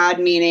 God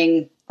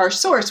meaning our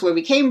source, where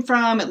we came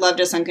from. It loved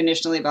us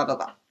unconditionally, blah, blah,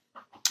 blah.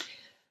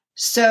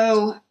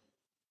 So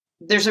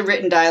there's a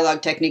written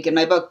dialogue technique in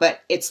my book, but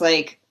it's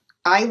like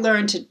I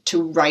learned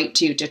to write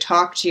to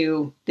talk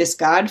to this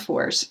God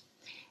force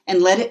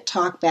and let it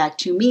talk back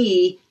to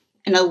me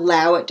and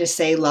allow it to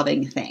say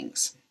loving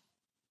things.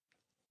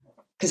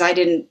 Because I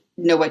didn't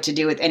know what to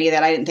do with any of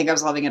that. I didn't think I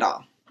was loving at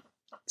all.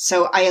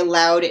 So I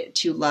allowed it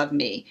to love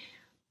me.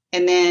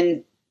 And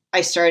then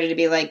I started to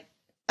be like,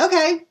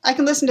 okay, I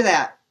can listen to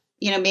that.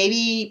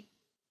 Maybe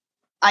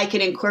I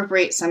can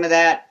incorporate some of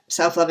that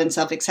self-love and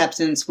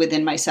self-acceptance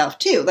within myself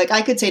too. Like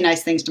I could say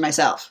nice things to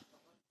myself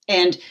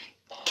and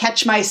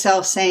catch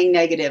myself saying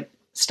negative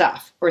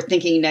stuff or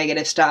thinking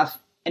negative stuff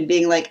and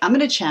being like, I'm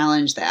going to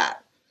challenge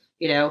that,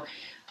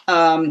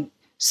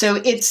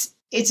 So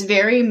it's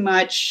very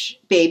much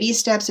baby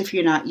steps if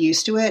you're not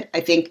used to it. I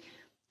think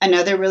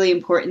another really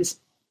important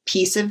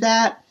piece of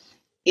that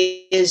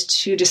is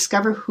to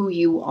discover who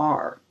you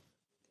are.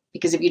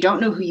 Because if you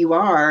don't know who you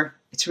are,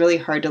 it's really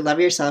hard to love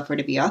yourself or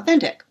to be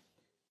authentic.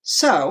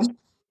 So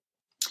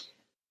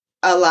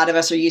a lot of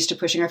us are used to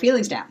pushing our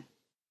feelings down,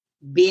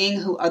 being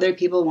who other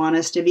people want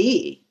us to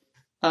be.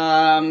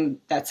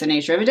 That's the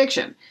nature of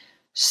addiction.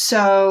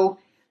 So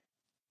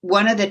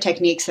one of the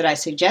techniques that I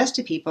suggest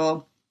to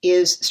people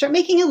is start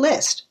making a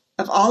list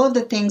of all of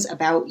the things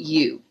about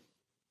you.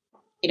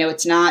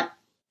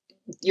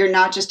 You're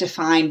not just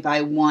defined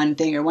by one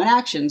thing or one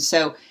action.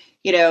 So,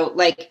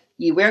 like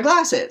you wear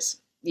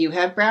glasses, you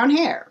have brown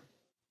hair.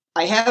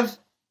 I have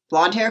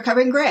blonde hair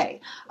covering gray.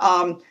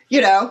 I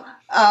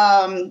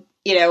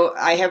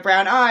have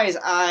brown eyes.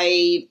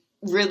 I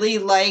really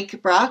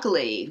like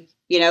broccoli.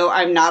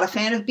 I'm not a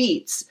fan of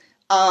beets.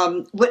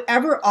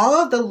 Whatever, all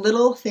of the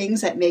little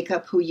things that make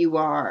up who you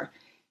are,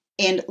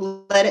 and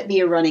let it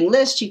be a running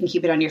list. You can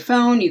keep it on your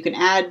phone. You can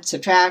add,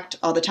 subtract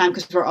all the time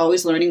because we're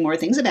always learning more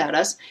things about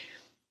us.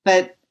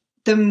 But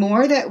the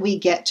more that we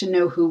get to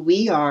know who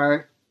we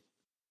are,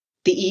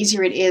 the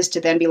easier it is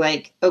to then be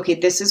like, okay,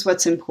 this is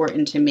what's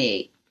important to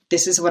me.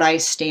 This is what I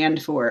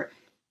stand for.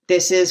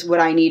 This is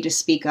what I need to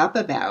speak up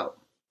about.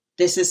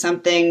 This is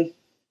something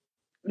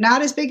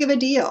not as big of a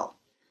deal.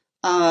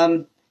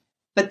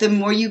 But the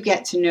more you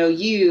get to know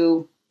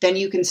you, then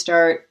you can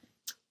start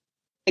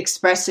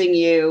expressing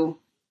you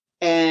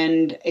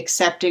and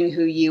accepting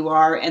who you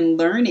are and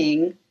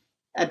learning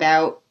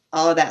about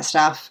all of that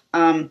stuff.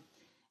 And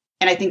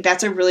And I think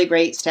that's a really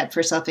great step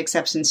for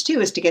self-acceptance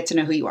too, is to get to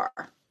know who you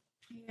are.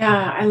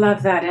 Yeah, I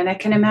love that. And I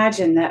can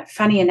imagine that,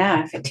 funny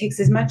enough, it takes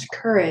as much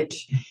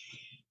courage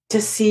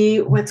to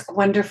see what's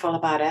wonderful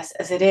about us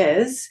as it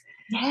is.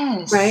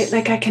 Yes. Right?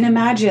 Like I can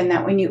imagine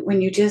that when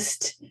you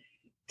just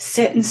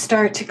sit and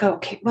start to go,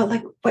 okay, well,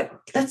 like what,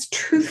 let's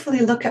truthfully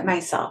look at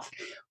myself.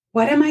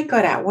 What am I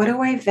good at? What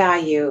do I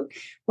value?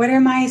 What are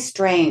my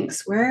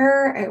strengths?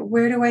 Where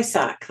do I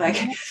suck? Like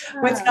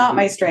what's not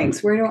my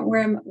strengths? Where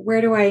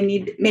do I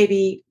need,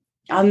 maybe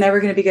I'm never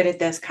going to be good at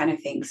this kind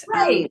of things.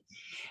 Right.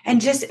 And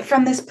just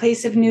from this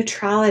place of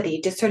neutrality,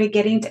 just sort of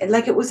getting to,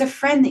 like it was a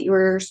friend that you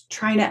were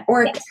trying to,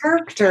 or a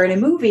character in a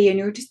movie, and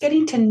you were just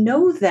getting to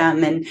know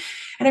them and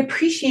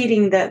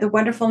appreciating the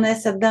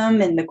wonderfulness of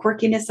them and the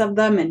quirkiness of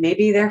them and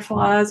maybe their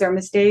flaws or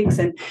mistakes,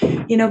 and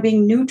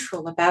being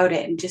neutral about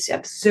it and just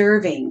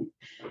observing.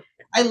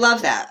 I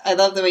love that. I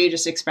love the way you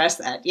just expressed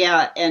that.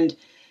 Yeah. And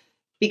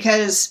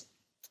because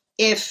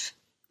if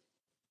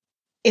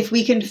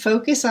we can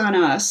focus on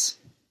us,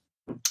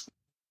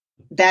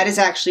 that is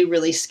actually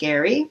really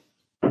scary.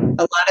 A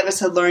lot of us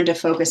have learned to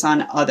focus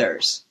on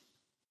others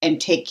and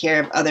take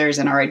care of others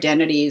and our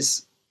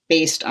identities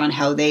based on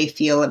how they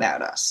feel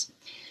about us.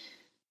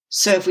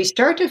 So if we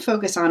start to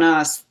focus on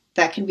us,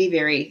 that can be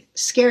very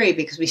scary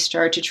because we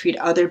start to treat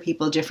other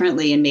people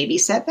differently and maybe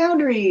set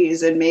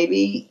boundaries, and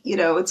maybe,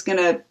 there's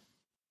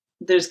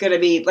going to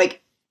be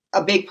like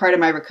a big part of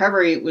my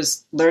recovery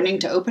was learning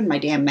to open my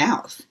damn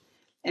mouth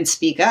and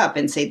speak up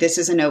and say, this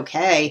isn't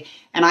okay.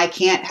 And I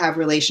can't have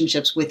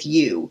relationships with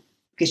you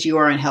because you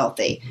are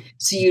unhealthy.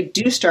 So you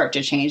do start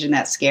to change, and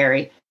that's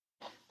scary.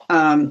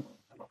 There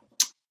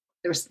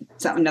was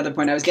another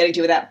point I was getting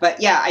to with that.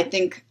 But yeah, I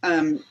think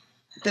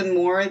the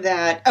more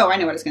that, I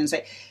know what I was going to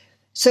say.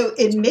 So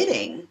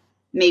admitting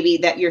maybe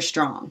that you're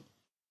strong,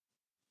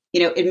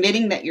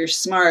 admitting that you're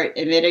smart,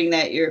 admitting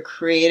that you're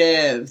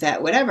creative,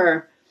 that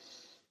whatever,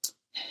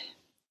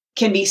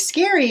 can be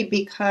scary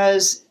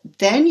because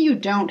then you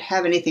don't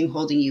have anything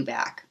holding you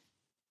back.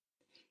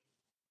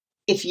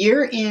 If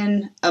you're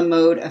in a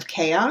mode of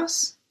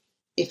chaos,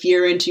 if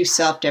you're into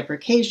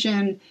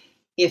self-deprecation,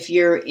 if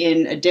you're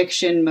in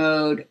addiction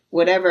mode,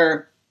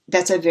 whatever,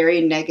 that's a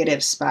very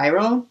negative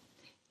spiral.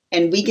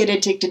 And we get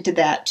addicted to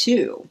that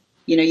too.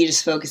 You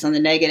just focus on the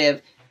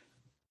negative.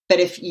 But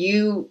if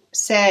you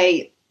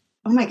say,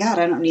 oh my God,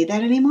 I don't need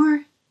that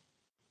anymore,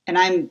 and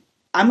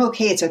I'm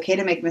okay. It's okay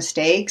to make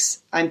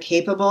mistakes. I'm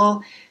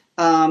capable.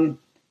 Then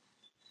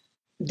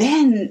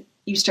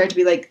you start to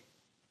be like,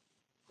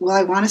 well,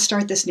 I want to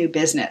start this new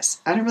business.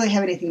 I don't really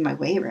have anything in my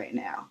way right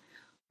now.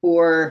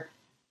 Or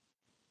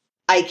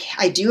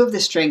I do have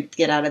the strength to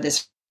get out of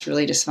this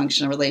really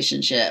dysfunctional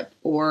relationship.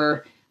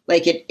 Or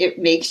like it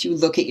makes you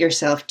look at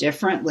yourself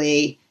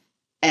differently.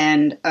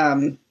 And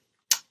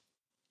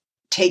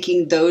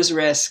taking those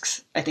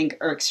risks, I think,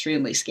 are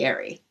extremely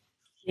scary.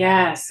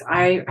 Yes,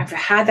 I've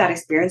had that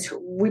experience.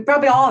 We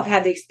probably all have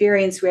had the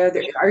experience where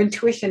our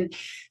intuition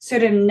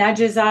sort of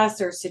nudges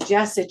us or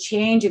suggests a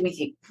change, and we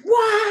think,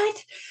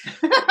 "What?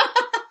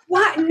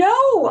 What?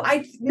 No,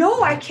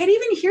 I can't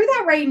even hear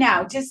that right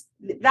now. Just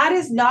that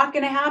is not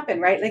going to happen,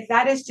 right? Like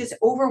that is just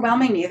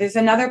overwhelming me." There's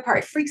another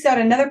part, freaks out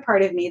another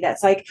part of me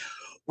that's like,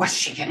 "What's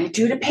she going to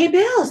do to pay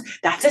bills?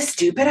 That's a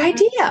stupid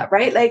idea,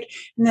 right?" Like,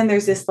 and then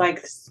there's this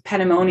like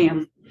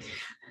pandemonium,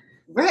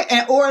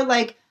 right? Or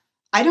like,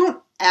 I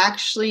don't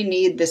actually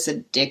need this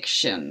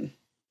addiction.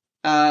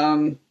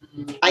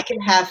 I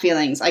can have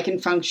feelings. I can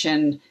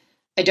function.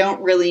 I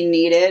don't really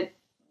need it.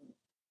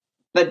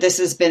 But this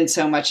has been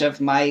so much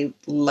of my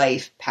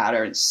life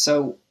patterns.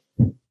 So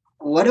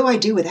what do I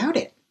do without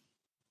it?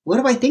 What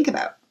do I think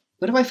about?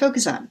 What do I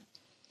focus on?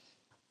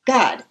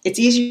 God, it's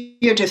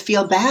easier to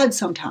feel bad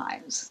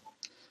sometimes.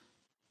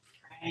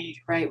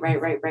 Right.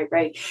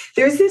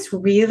 There's this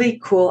really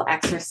cool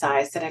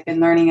exercise that I've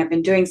been learning. I've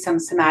been doing some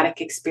somatic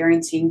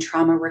experiencing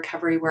trauma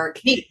recovery work.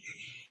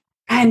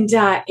 And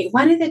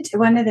one of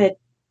the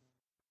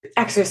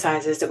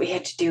exercises that we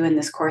had to do in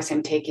this course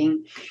I'm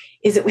taking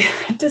is that we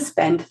had to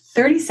spend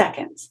 30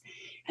 seconds,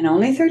 and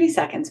only 30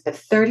 seconds, but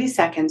 30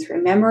 seconds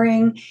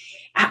remembering,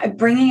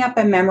 bringing up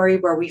a memory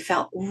where we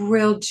felt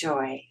real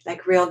joy,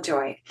 like real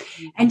joy,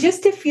 and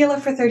just to feel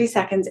it for 30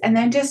 seconds and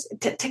then just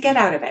to get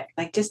out of it,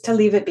 like just to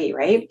leave it be,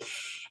 right?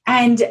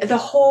 And the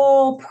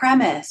whole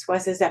premise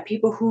is that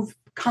people who've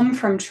come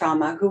from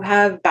trauma, who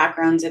have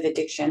backgrounds of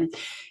addiction,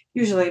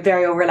 usually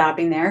very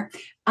overlapping there,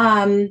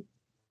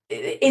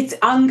 it's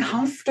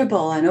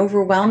uncomfortable and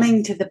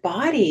overwhelming to the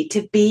body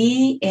to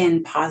be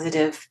in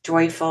positive,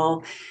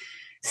 joyful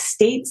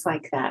states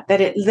like that, that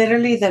it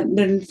literally, the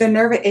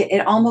nerve,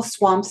 it almost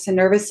swamps the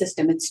nervous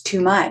system. It's too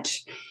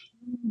much.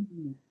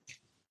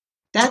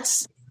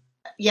 That's,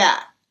 yeah.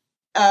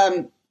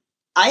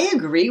 I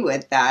agree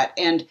with that.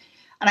 And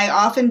I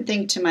often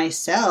think to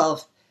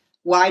myself,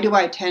 why do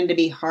I tend to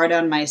be hard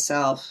on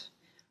myself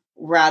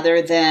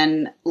rather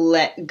than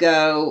let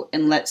go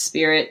and let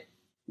spirit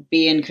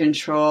be in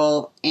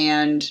control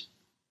and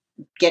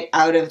get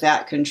out of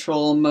that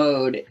control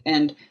mode?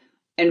 And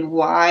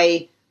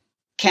why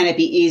can it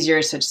be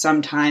easier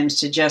sometimes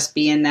to just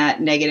be in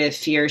that negative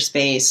fear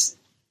space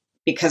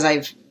because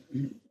I've,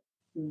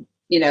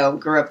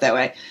 grew up that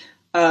way.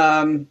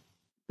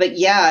 But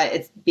yeah,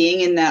 it's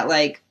being in that,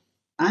 like,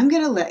 I'm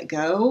going to let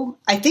go.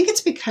 I think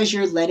it's because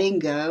you're letting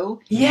go.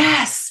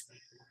 Yes.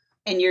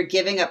 And you're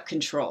giving up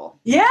control.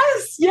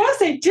 Yes.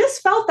 Yes. I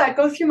just felt that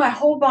go through my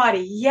whole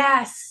body.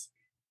 Yes.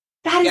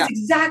 That is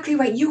exactly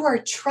right. You are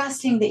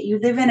trusting that you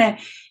live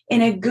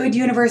in a good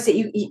universe, that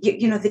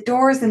the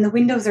doors and the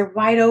windows are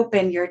wide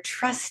open. You're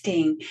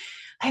trusting.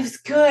 That was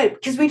good.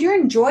 Because when you're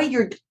in joy,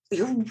 you're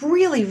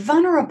really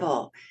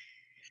vulnerable.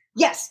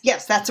 Yes,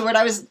 that's what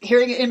I was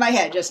hearing in my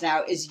head just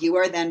now, is you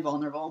are then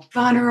vulnerable.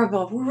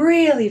 Vulnerable,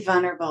 really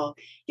vulnerable.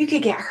 You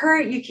could get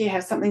hurt. You could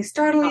have something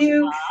startle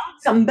you.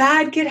 Something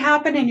bad could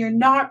happen and you're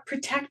not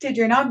protected.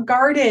 You're not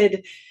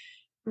guarded.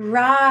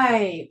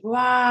 Right.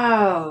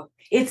 Wow.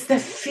 It's the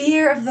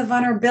fear of the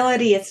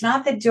vulnerability. It's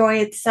not the joy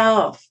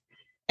itself.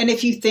 And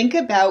if you think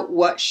about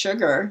what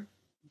sugar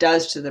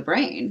does to the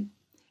brain,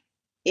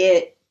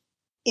 I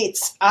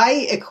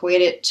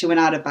equate it to an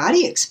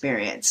out-of-body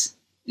experience.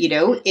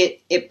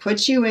 It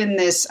puts you in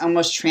this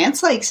almost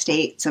trance-like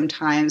state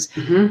sometimes.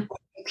 Mm-hmm.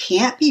 You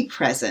can't be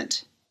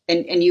present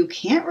and you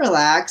can't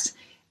relax.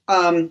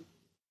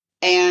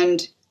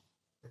 And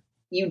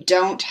you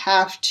don't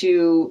have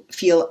to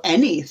feel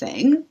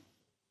anything,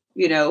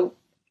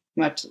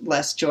 much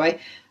less joy.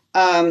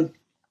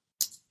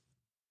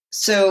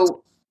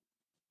 So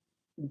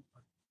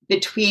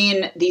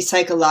between the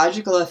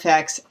psychological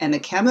effects and the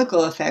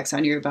chemical effects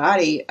on your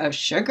body of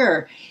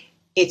sugar,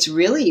 it's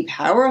really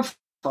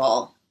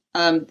powerful.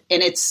 And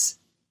it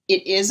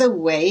is a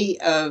way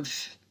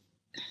of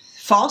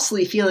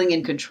falsely feeling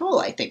in control,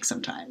 I think,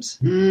 sometimes.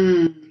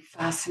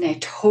 Fascinating.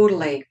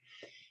 Totally.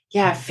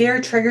 Yeah, fear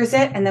triggers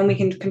it, and then we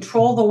can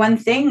control the one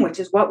thing, which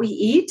is what we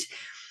eat.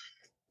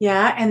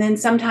 Yeah, and then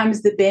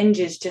sometimes the binge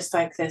is just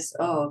like this,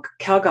 oh,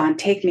 Calgon,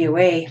 take me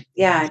away.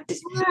 Yeah.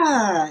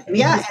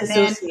 Yeah. And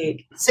then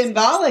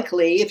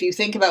symbolically, if you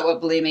think about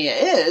what bulimia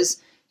is,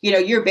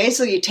 you're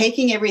basically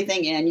taking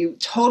everything in, you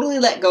totally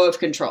let go of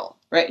control,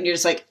 right? And you're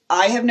just like,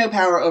 I have no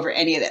power over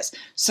any of this.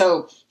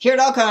 So here it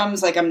all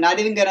comes, like, I'm not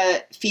even going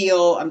to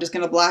feel, I'm just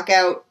going to block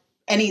out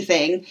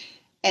anything.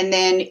 And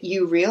then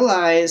you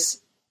realize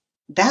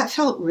that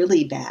felt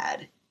really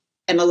bad.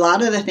 And a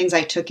lot of the things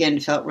I took in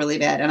felt really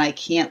bad, and I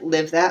can't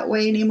live that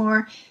way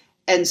anymore.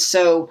 And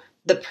so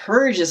the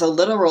purge is a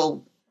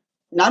literal,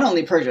 not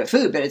only purge of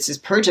food, but it's this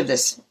purge of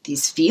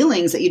these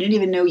feelings that you didn't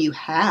even know you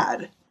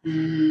had.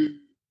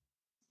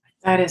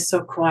 That is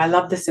so cool. I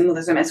love the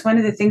symbolism. It's one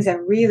of the things I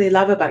really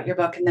love about your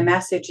book, and the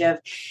message of,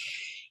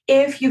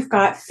 if you've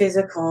got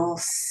physical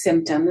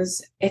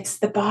symptoms, it's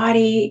the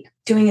body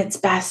doing its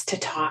best to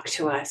talk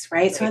to us,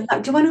 right? So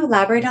do you want to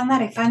elaborate on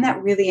that? I find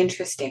that really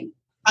interesting.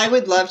 I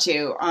would love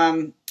to.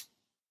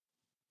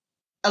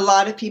 A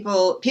lot of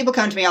people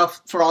come to me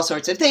for all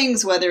sorts of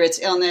things, whether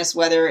it's illness,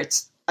 whether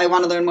it's, I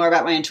want to learn more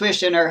about my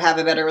intuition or have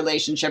a better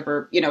relationship,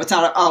 or, it's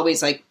not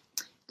always like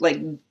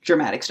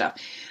dramatic stuff.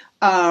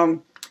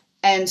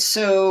 And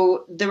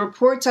so the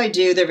reports I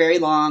do, they're very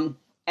long.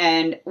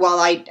 And while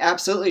I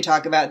absolutely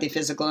talk about the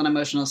physical and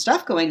emotional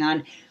stuff going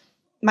on,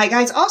 my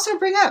guides also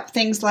bring up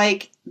things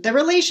like the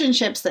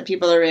relationships that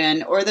people are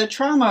in, or the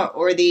trauma,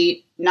 or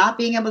the not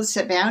being able to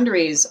set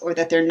boundaries, or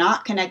that they're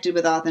not connected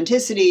with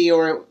authenticity,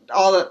 or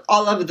all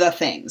of the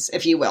things,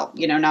 if you will,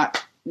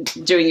 not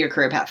doing your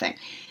career path thing.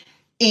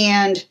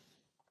 And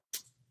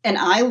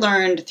I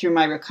learned through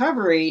my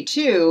recovery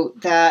too,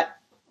 that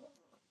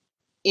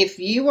if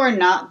you are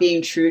not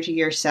being true to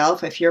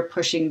yourself, if you're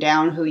pushing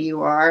down who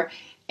you are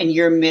and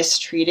you're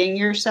mistreating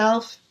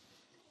yourself,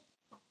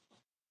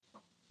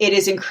 it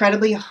is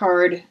incredibly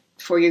hard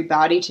for your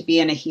body to be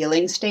in a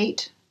healing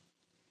state.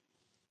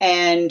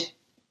 And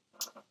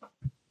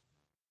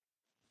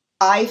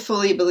I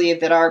fully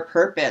believe that our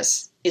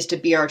purpose is to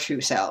be our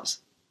true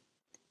selves.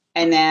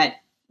 And that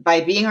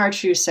by being our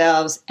true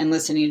selves and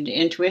listening to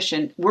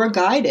intuition, we're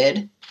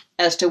guided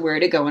as to where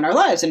to go in our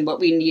lives and what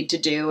we need to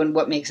do and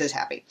what makes us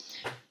happy.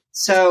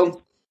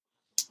 So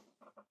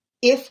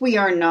if we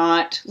are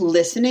not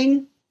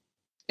listening,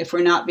 if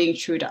we're not being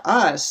true to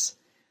us,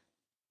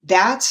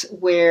 that's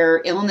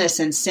where illness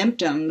and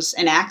symptoms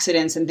and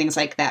accidents and things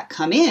like that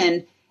come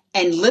in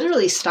and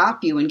literally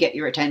stop you and get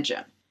your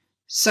attention.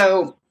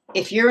 So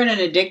if you're in an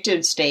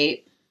addicted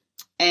state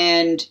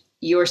and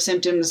your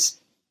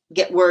symptoms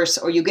get worse,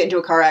 or you get into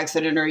a car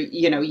accident, or,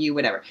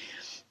 whatever,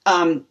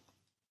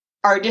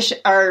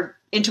 our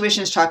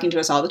intuition is talking to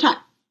us all the time.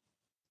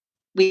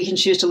 We can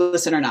choose to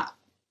listen or not.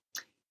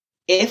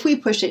 If we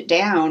push it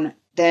down,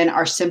 then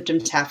our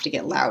symptoms have to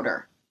get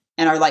louder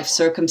and our life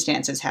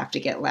circumstances have to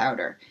get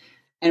louder,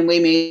 and we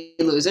may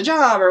lose a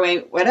job or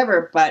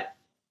whatever. But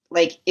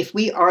if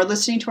we are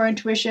listening to our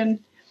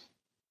intuition,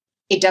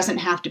 it doesn't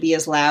have to be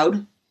as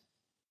loud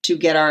to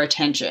get our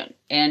attention.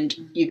 And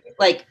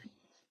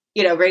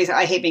Grady said,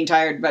 I hate being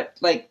tired, but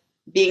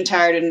being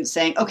tired and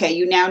saying, okay,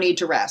 you now need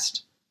to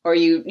rest, or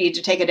you need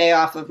to take a day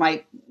off of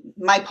my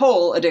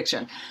pole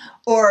addiction,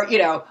 or,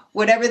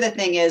 whatever the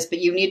thing is, but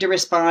you need to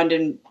respond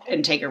and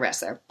take a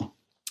rest there.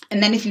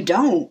 And then if you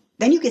don't,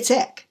 then you get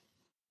sick,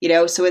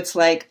 so it's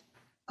like,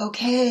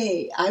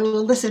 okay, I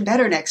will listen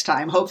better next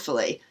time,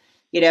 hopefully,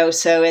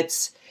 so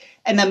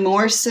and the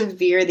more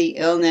severe the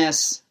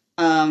illness,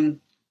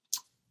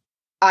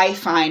 I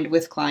find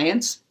with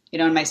clients,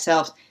 and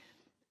myself,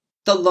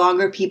 the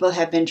longer people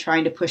have been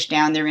trying to push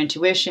down their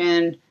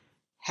intuition,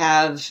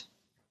 have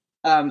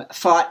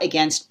fought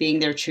against being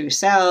their true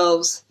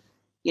selves,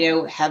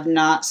 have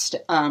not,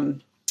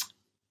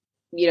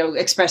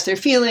 expressed their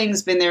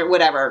feelings, been there,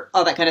 whatever,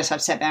 all that kind of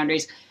stuff, set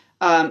boundaries.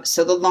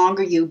 So the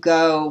longer you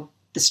go,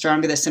 the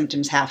stronger the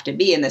symptoms have to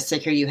be and the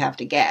sicker you have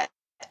to get,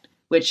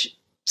 which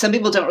some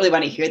people don't really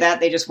want to hear that.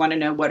 They just want to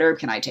know, what herb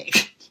can I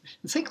take?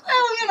 It's like,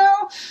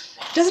 well,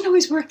 it doesn't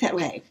always work that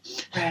way.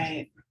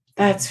 Right.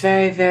 That's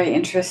very, very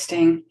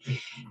interesting.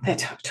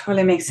 That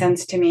totally makes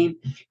sense to me.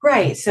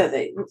 Right. So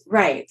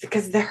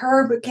because the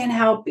herb can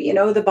help,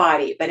 the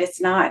body, but it's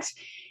not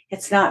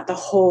the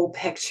whole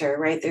picture,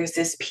 right? There's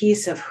this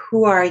piece of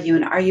who are you,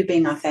 and are you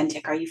being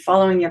authentic? Are you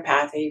following your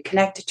path? Are you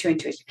connected to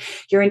intuition?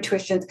 Your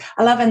intuitions.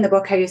 I love in the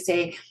book how you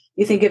say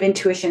you think of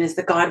intuition as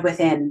the God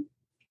within.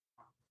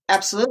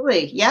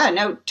 Absolutely. Yeah,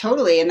 no,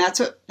 totally. And that's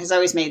what has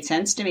always made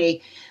sense to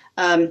me.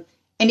 And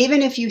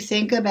even if you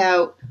think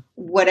about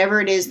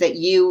whatever it is that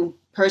you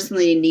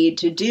personally need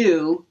to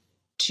do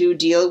to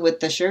deal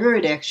with the sugar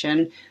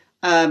addiction,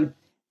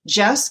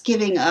 just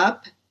giving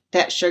up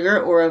that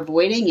sugar or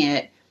avoiding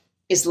it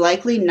is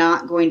likely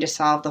not going to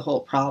solve the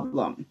whole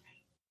problem.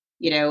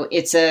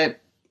 It's a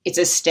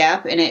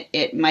step, and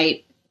it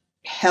might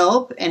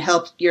help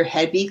your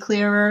head be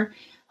clearer.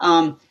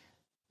 But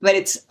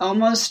it's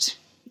almost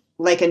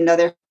like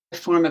another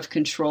form of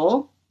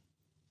control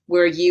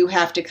where you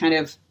have to kind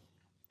of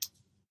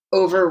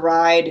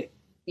override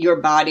your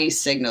body's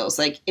signals.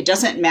 Like, it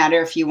doesn't matter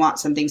if you want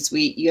something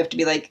sweet. You have to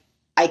be like,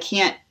 I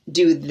can't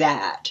do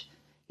that,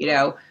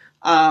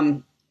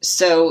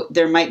 so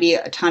there might be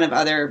a ton of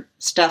other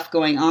stuff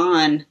going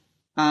on,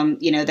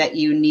 that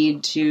you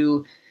need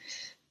to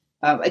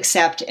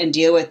accept and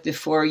deal with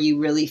before you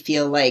really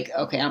feel like,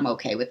 okay, I'm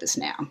okay with this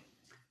now.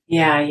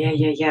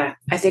 Yeah.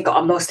 I think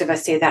most of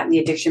us say that in the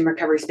addiction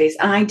recovery space.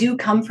 And I do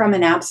come from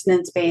an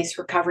abstinence-based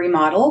recovery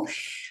model.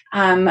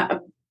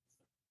 That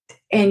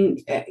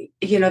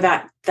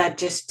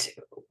just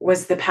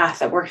was the path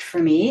that worked for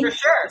me.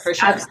 For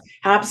sure.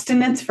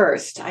 Abstinence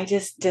first. I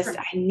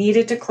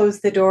needed to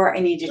close the door. I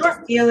needed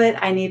to feel it.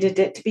 I needed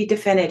it to be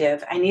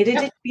definitive. I needed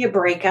it to be a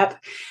breakup,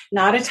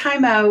 not a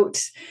timeout,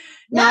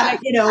 not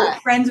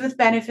friends with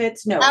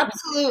benefits. No,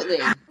 absolutely.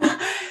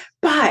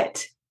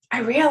 But I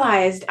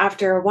realized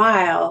after a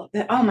while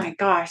that, oh my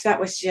gosh,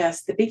 that was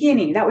just the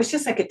beginning. That was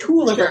just like a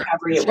tool of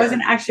recovery. It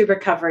wasn't actually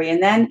recovery.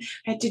 And then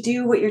I had to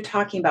do what you're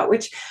talking about,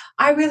 which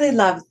I really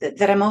love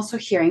that I'm also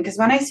hearing, because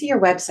when I see your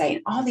website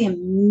and all the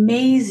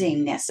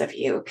amazingness of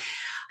you,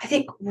 I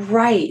think,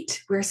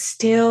 we're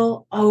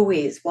still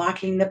always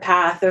walking the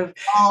path of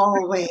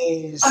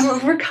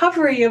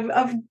recovery,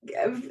 of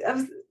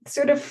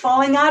sort of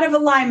falling out of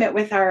alignment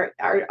with our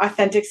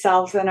authentic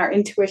selves and our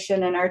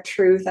intuition and our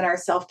truth and our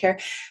self-care.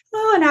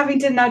 And having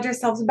to nudge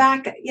ourselves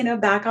back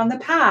on the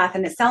path.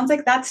 And it sounds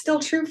like that's still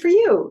true for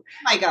you.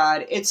 Oh my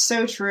God, it's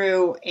so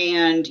true.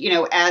 And,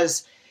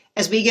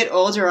 as we get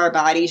older, our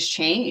bodies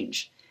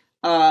change.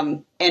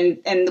 And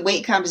the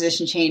weight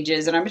composition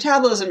changes and our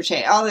metabolism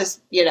change, all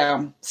this,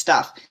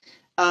 stuff.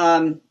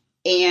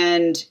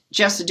 And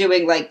just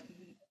doing like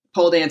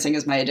pole dancing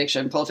is my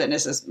addiction. Pole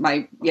fitness is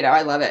my,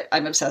 I love it.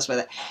 I'm obsessed with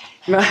it.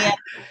 And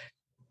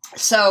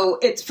so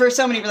it's for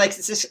so many, like,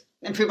 it's just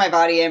improved my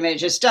body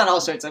image. It's done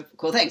all sorts of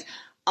cool things.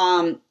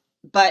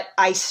 But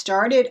I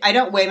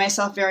don't weigh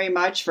myself very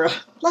much for a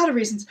lot of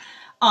reasons.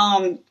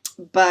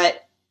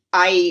 But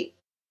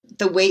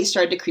the weight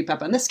started to creep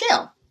up on the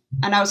scale.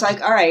 And I was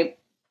like, all right,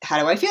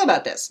 how do I feel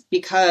about this?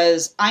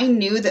 Because I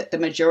knew that the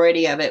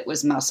majority of it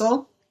was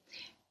muscle,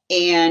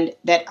 and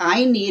that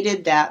I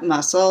needed that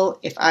muscle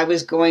if I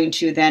was going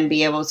to then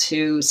be able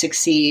to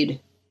succeed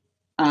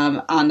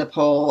on the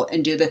pole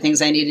and do the things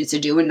I needed to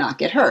do and not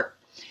get hurt.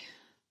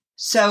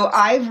 So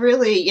I've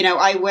really,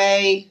 I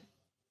weigh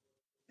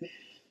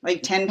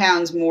like 10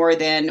 pounds more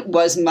than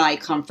was my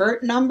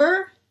comfort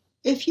number,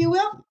 if you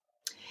will.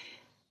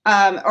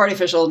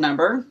 Artificial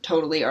number,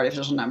 totally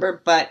artificial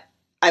number, but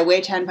I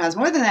weigh 10 pounds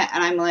more than that.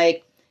 And I'm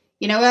like,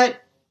 you know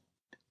what?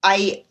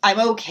 I'm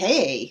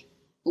okay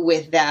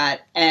with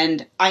that.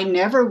 And I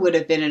never would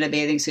have been in a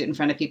bathing suit in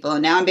front of people.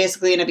 And now I'm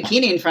basically in a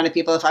bikini in front of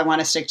people if I want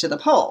to stick to the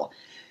pole.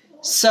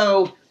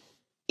 So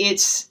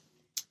it's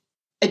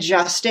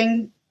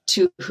adjusting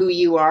to who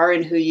you are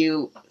and who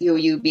you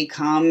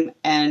become.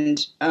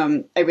 And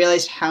I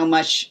realized how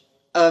much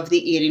of the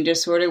eating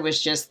disorder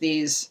was just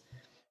these,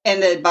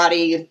 and the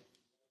body,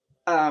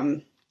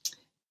 the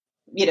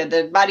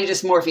body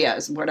dysmorphia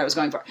is what I was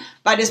going for.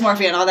 Body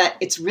dysmorphia and all that.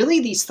 It's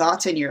really these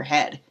thoughts in your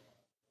head.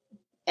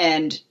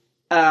 And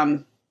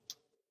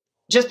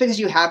just because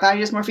you have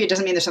body dysmorphia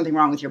doesn't mean there's something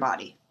wrong with your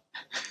body.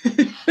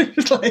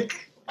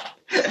 Like,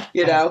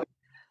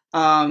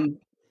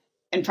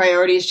 and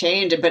priorities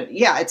change. But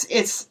yeah,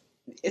 it's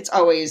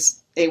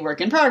always a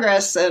work in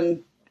progress,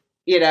 and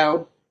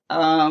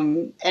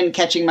and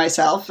catching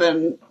myself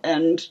and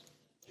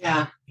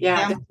yeah.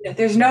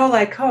 There's no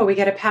like, oh, we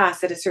get a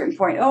pass at a certain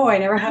point. Oh, I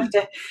never have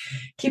to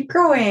keep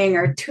growing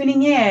or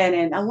tuning in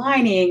and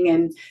aligning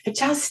and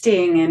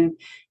adjusting and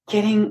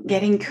getting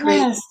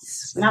creative.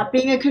 yes, not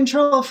being a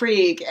control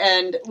freak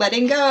and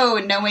letting go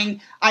and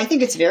knowing. I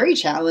think it's very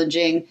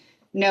challenging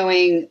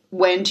knowing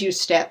when to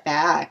step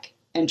back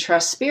and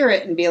trust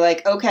spirit and be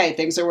like, okay,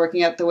 things are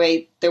working out the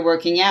way they're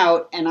working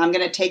out, and I'm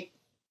going to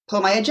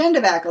pull my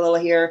agenda back a little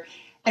here,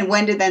 and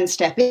when to then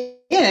step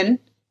in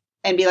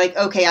and be like,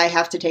 okay, I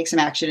have to take some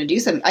action and do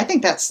something. I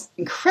think that's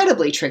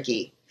incredibly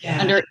tricky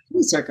under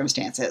any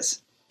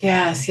circumstances.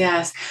 Yes,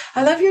 yes.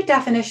 I love your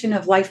definition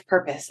of life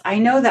purpose. I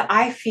know that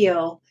I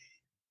feel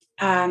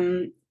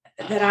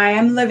that I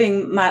am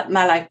living my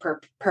life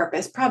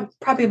purpose,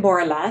 probably more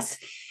or less.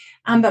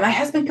 But my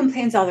husband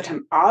complains all the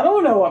time. I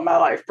don't know what my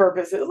life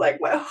purpose is. Like,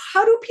 well,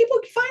 how do people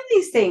find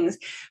these things?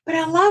 But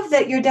I love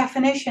that your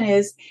definition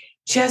is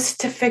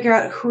just to figure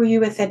out who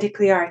you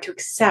authentically are, to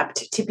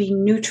accept, to be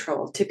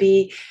neutral, to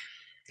be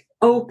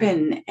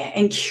open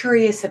and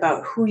curious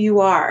about who you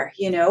are,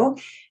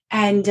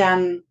 and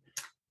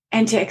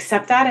to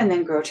accept that and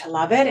then grow to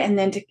love it, and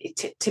then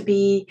to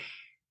be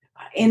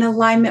in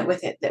alignment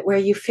with it, that where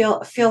you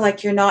feel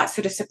like you're not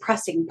sort of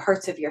suppressing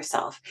parts of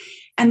yourself.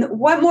 And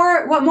what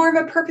more of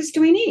a purpose do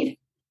we need?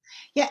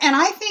 Yeah. And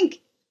I think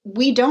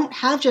we don't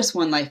have just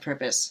one life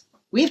purpose.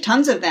 We have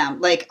tons of them.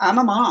 Like, I'm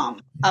a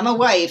mom, I'm a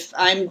wife,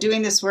 I'm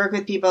doing this work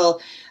with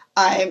people.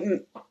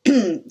 I'm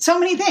so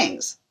many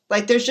things.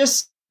 Like, there's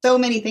just so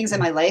many things in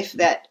my life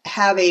that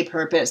have a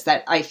purpose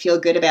that I feel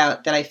good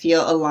about, that I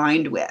feel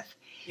aligned with.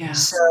 Yeah.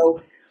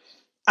 So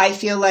I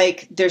feel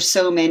like there's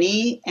so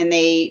many, and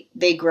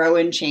they grow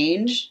and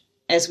change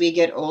as we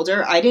get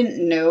older. I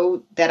didn't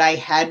know that I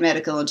had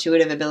medical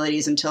intuitive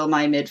abilities until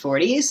my mid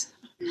 40s.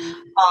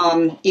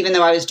 Even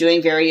though I was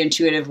doing very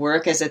intuitive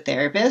work as a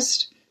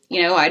therapist,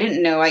 I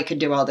didn't know I could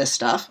do all this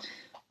stuff.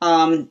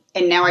 And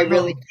now I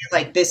really feel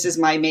like this is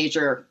my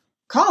major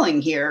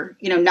calling here.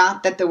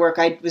 Not that the work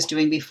I was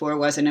doing before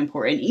wasn't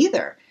important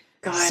either.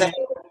 God.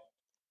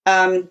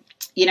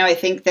 I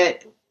think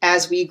that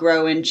as we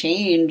grow and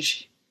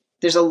change,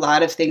 there's a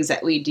lot of things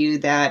that we do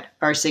that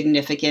are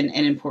significant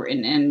and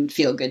important and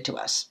feel good to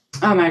us.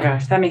 Oh my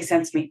gosh, that makes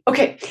sense to me.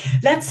 Okay,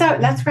 let's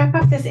wrap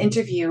up this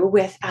interview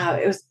with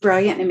it was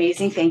brilliant and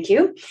amazing. Thank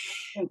you.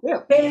 Thank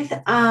you.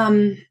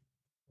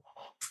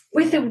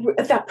 With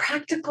the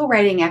practical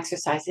writing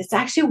exercise. It's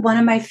actually one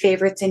of my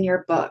favorites in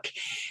your book,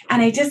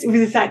 and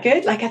is that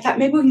good? Like, I thought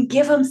maybe we can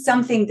give them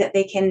something that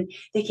they can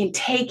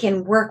take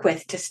and work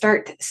with to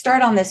start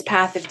on this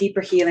path of deeper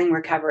healing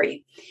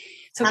recovery.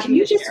 So can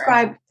you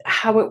describe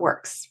how it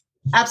works?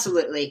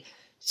 Absolutely.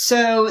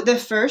 So the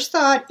first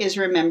thought is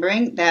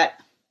remembering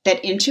that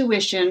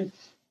intuition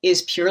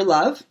is pure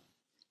love.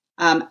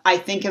 I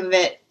think of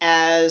it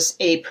as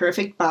a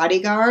perfect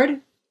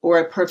bodyguard or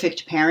a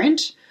perfect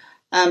parent,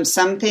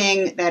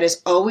 something that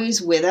is always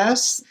with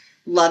us,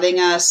 loving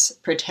us,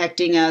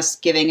 protecting us,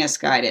 giving us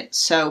guidance.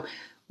 So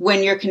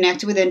when you're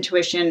connected with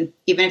intuition,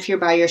 even if you're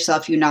by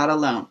yourself, you're not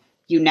alone.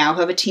 You now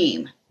have a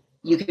team.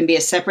 You can be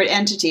a separate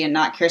entity and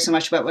not care so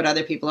much about what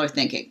other people are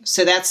thinking.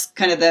 So that's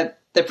kind of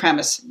the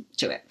premise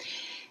to it.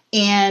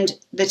 And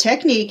the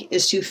technique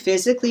is to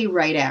physically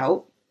write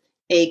out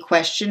a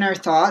question or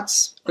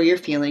thoughts or your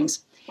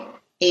feelings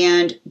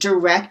and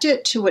direct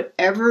it to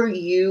whatever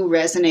you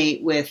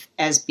resonate with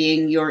as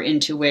being your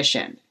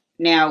intuition.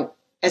 Now,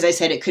 as I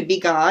said, it could be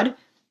God.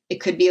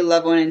 It could be a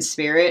loved one in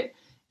spirit.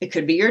 It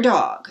could be your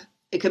dog.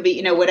 It could be,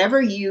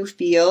 whatever you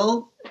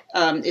feel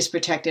is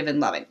protective and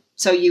loving.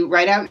 So you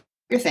write out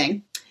your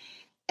thing,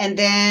 and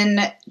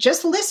then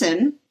just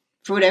listen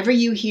for whatever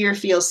you hear,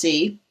 feel,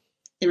 see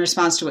in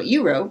response to what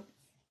you wrote,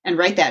 and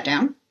write that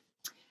down,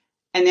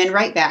 and then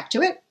write back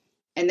to it,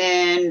 and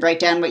then write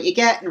down what you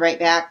get and write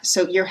back.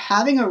 So you're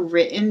having a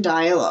written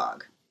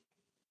dialogue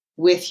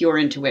with your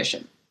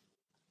intuition.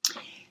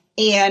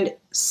 And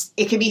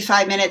it could be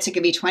 5 minutes, it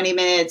could be 20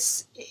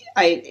 minutes.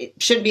 It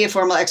shouldn't be a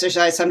formal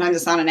exercise. Sometimes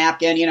it's on a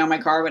napkin, my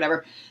car or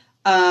whatever.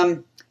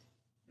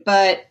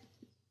 But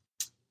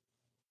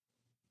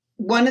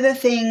one of the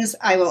things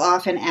I will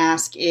often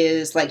ask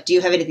is, like, do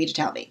you have anything to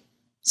tell me?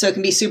 So it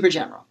can be super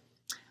general.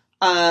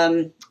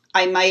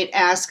 I might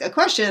ask a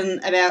question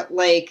about,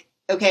 like,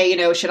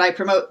 okay, should I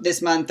promote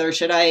this month, or is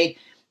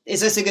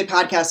this a good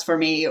podcast for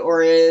me,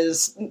 or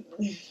is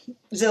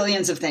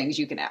zillions of things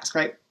you can ask,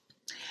 right?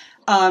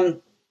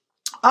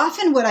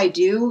 Often what I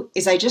do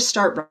is I just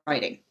start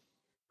writing,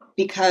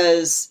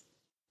 because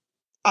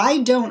I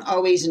don't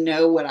always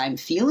know what I'm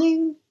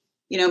feeling.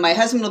 My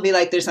husband will be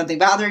like, there's something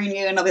bothering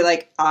you. And I'll be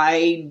like,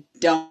 I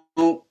don't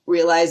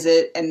realize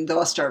it. And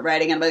they'll start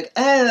writing. And I'm like,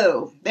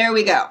 oh, there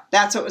we go.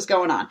 That's what was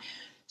going on.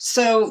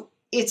 So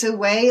it's a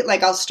way,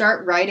 like, I'll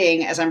start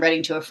writing as I'm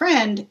writing to a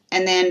friend.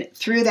 And then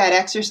through that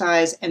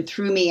exercise and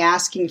through me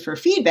asking for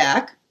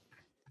feedback,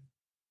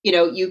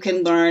 you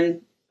can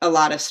learn a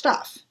lot of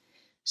stuff.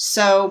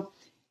 So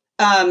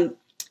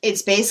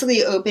it's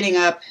basically opening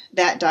up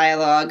that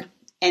dialogue.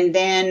 And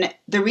then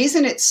the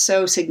reason it's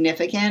so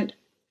significant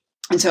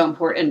and so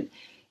important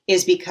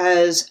is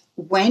because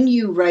when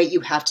you write,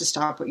 you have to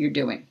stop what you're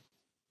doing.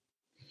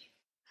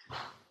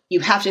 You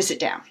have to sit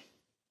down,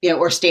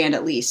 or stand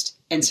at least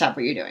and stop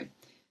what you're doing.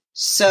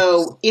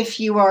 So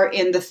if you are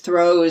in the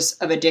throes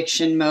of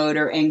addiction mode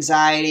or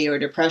anxiety or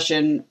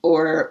depression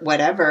or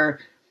whatever,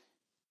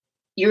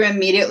 you're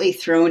immediately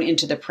thrown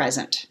into the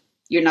present.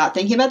 You're not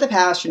thinking about the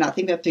past. You're not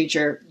thinking about the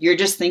future. You're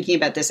just thinking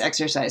about this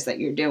exercise that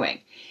you're doing.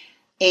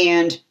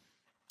 And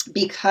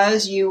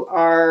because you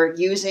are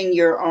using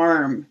your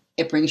arm,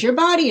 it brings your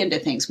body into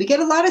things. We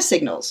get a lot of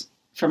signals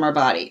from our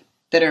body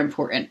that are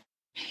important.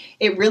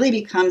 It really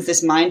becomes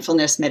this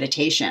mindfulness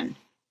meditation,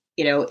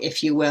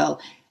 if you will.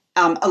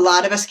 A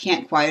lot of us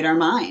can't quiet our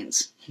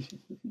minds.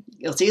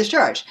 Guilty as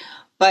charged.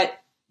 But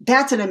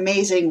that's an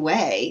amazing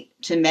way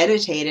to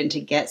meditate and to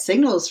get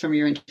signals from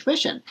your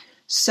intuition.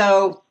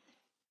 So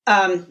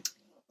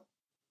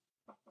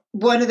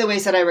one of the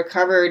ways that I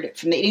recovered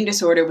from the eating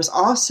disorder was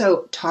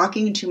also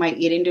talking to my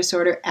eating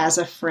disorder as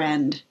a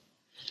friend,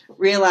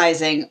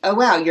 realizing, oh,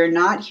 wow, you're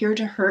not here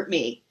to hurt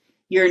me.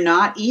 You're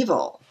not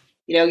evil.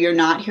 You're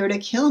not here to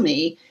kill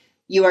me.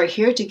 You are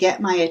here to get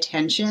my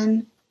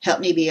attention, help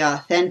me be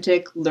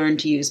authentic, learn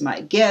to use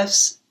my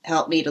gifts,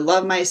 help me to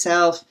love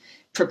myself,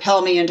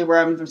 propel me into where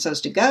I'm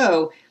supposed to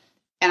go.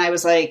 And I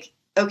was like,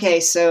 okay,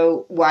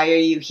 so why are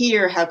you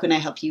here? How can I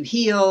help you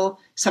heal?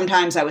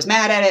 Sometimes I was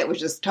mad at it,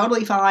 which is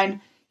totally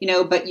fine,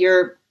 but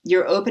you're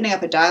opening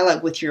up a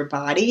dialogue with your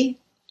body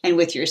and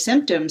with your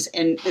symptoms.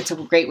 And it's a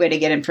great way to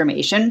get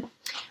information.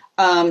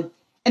 And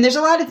there's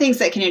a lot of things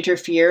that can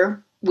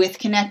interfere with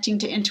connecting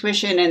to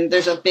intuition. And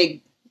there's a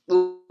big,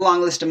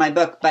 long list in my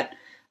book, but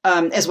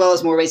as well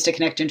as more ways to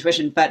connect to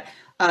intuition. But,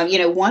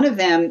 one of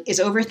them is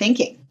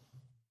overthinking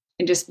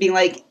and just being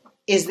like,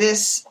 is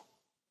this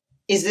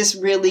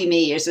really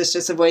me? Is this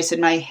just a voice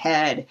in my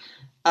head?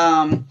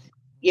 Why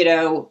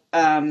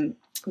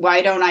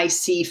don't I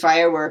see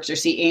fireworks or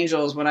see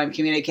angels when I'm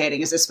communicating?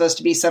 Is this supposed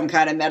to be some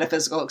kind of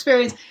metaphysical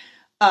experience?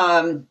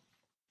 What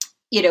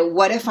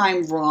if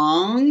I'm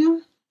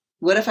wrong?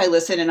 What if I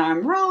listen and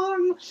I'm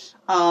wrong?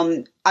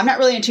 I'm not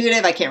really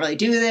intuitive. I can't really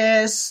do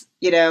this.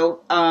 You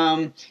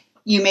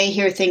may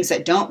hear things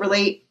that don't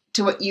relate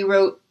to what you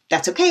wrote.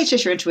 That's okay. It's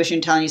just your intuition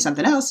telling you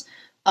something else.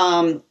 But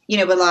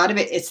a lot of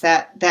it, it's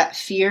that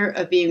fear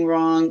of being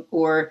wrong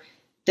or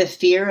the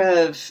fear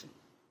of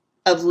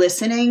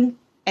listening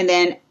and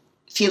then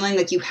feeling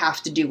like you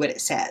have to do what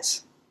it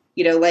says,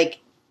 like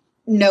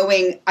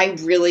knowing I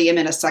really am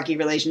in a sucky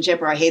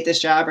relationship or I hate this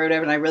job or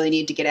whatever, and I really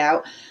need to get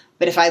out.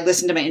 But if I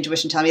listen to my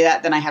intuition tell me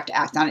that, then I have to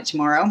act on it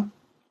tomorrow.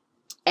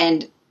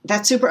 And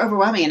that's super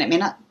overwhelming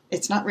and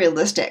it's not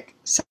realistic.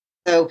 So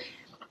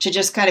to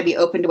just kind of be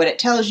open to what it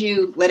tells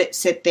you, let it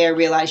sit there,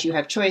 realize you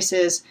have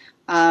choices.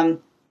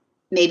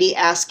 Maybe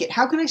ask it,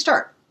 how can I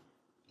start?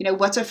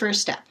 What's a first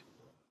step?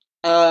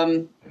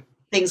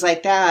 Things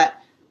like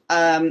that.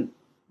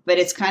 But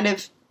it's kind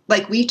of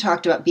like we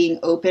talked about being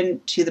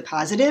open to the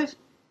positive,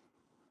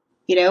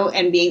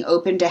 and being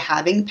open to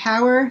having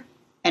power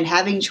and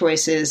having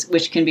choices,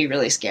 which can be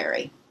really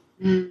scary.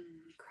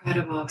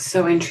 Incredible.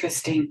 So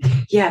interesting.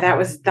 Yeah, that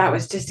was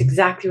just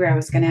exactly where I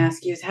was going to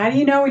ask you is how do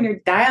you know when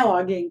you're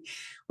dialoguing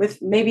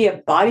with maybe a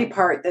body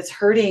part that's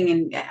hurting,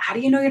 and how do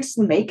you know you're just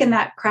making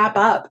that crap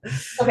up?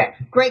 Okay.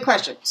 Great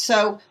question.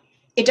 So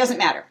it doesn't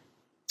matter.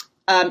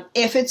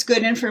 If it's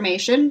good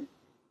information,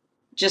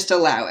 just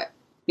allow it.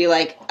 Be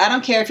like, I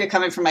don't care if you're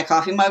coming from my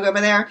coffee mug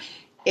over there.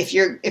 If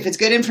it's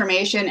good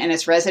information and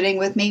it's resonating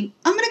with me,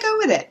 I'm going to go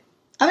with it.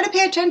 I'm going to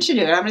pay attention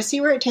to it. I'm going to see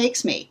where it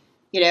takes me,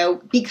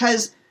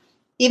 because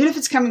even if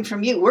it's coming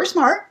from you, we're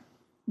smart.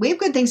 We have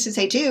good things to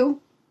say too,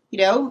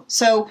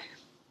 so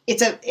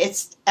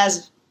it's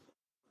as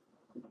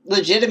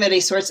legitimate a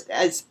source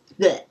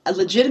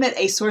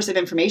a source of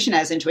information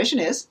as intuition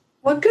is.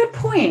 Well, good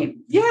point.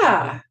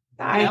 Yeah.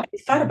 I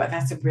thought about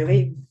that's a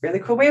really, really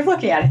cool way of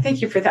looking at it.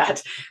 Thank you for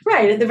that.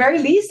 Right. At the very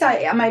least,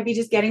 I might be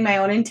just getting my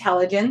own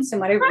intelligence and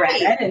what I've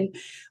read and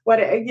what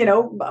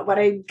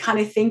I kind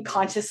of think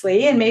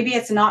consciously. And maybe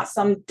it's not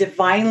some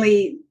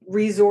divinely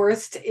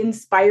resourced,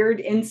 inspired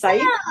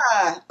insight.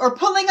 Yeah. Or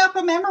pulling up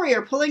a memory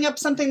or pulling up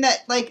something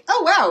that like,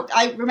 oh, wow,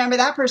 I remember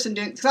that person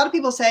doing. Because a lot of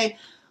people say,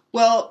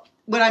 well,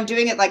 when I'm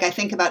doing it, like I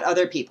think about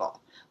other people.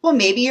 Well,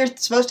 maybe you're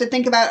supposed to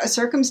think about a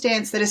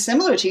circumstance that is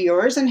similar to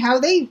yours and how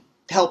they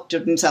helped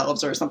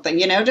themselves or something,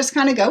 just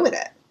kind of go with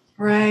it.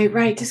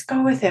 Right. Just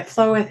go with it,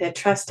 flow with it,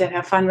 trust it,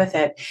 have fun with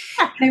it.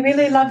 And I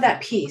really love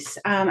that piece.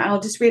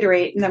 I'll just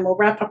reiterate and then we'll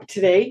wrap up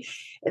today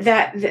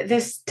that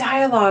this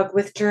dialogue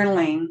with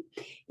journaling,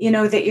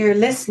 that you're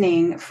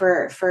listening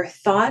for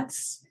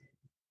thoughts,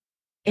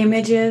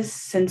 images,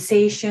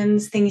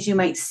 sensations, things you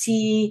might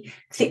see,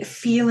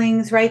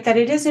 feelings, right? That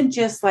it isn't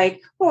just like,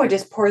 it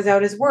just pours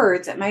out as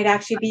words. It might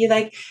actually be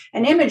like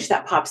an image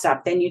that pops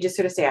up. Then you just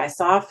sort of say, I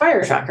saw a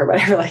fire truck or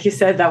whatever, like you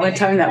said that one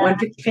time, that one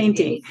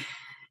painting.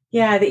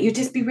 Yeah, that you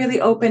just be really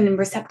open and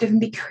receptive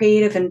and be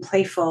creative and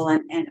playful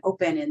and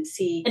open and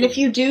see. And if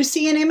you do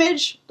see an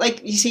image,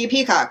 like you see a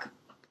peacock,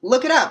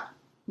 look it up.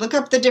 Look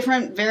up the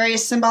different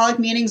various symbolic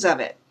meanings of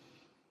it.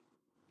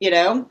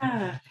 Yeah,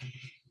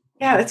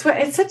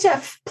 it's such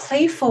a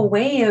playful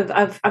way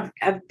of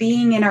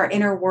being in our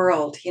inner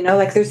world.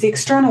 Like there's the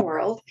external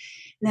world,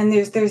 and then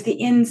there's the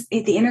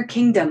inner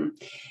kingdom.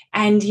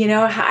 And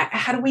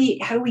how do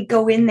we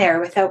go in there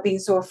without being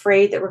so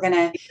afraid that we're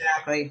gonna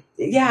exactly?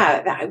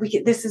 Yeah,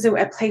 this is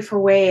a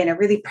playful way and a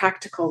really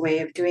practical way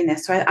of doing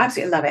this. So I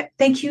absolutely love it.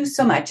 Thank you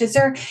so much. Is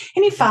there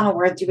any final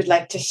words you would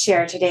like to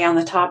share today on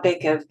the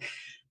topic of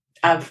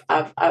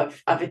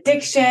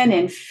addiction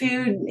and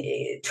food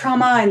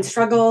trauma and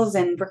struggles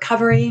and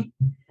recovery?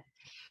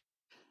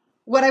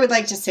 What I would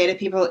like to say to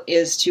people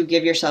is to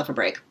give yourself a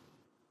break,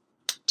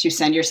 to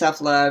send yourself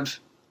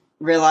love,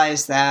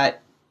 realize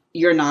that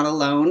you're not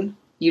alone.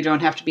 You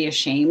don't have to be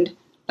ashamed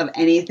of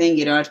anything.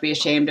 You don't have to be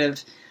ashamed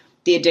of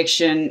the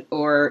addiction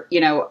or,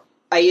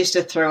 I used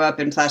to throw up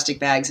in plastic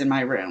bags in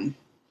my room.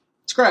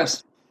 It's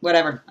gross.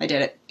 Whatever. I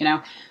did it,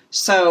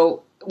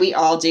 So we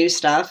all do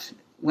stuff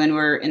when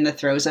we're in the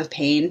throes of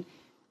pain.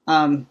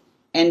 And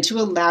to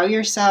allow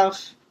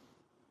yourself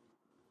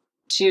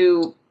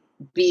to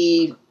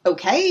be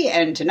okay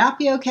and to not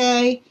be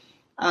okay,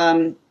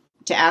 to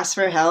ask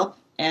for help,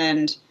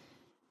 and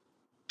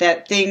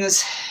that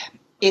things,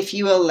 if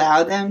you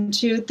allow them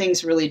to,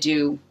 things really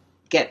do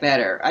get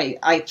better.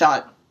 I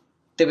thought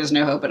there was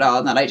no hope at all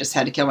and that I just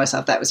had to kill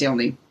myself. That was the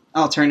only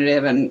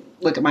alternative, and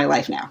look at my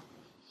life now.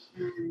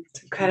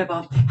 It's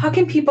incredible. How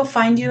can people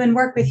find you and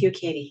work with you,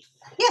 Katie?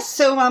 Yes,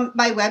 so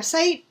my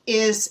website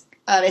is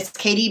it's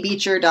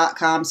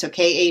katiebeecher.com, so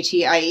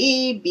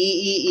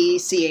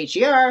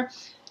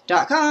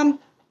KatieBeecher.com.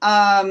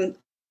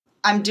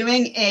 I'm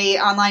doing a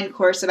online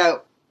course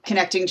about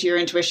connecting to your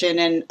intuition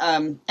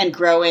and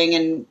growing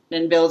and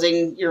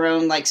building your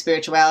own like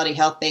spirituality,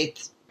 health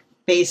based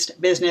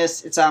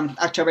business. It's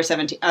October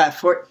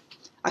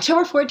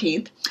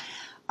 14th.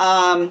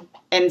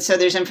 And so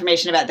there's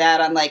information about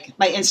that on like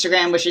my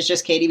Instagram, which is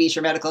just Katie Beecher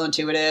Medical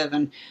Intuitive.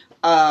 And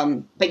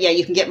but yeah,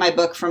 you can get my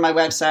book from my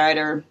website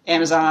or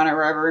Amazon or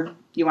wherever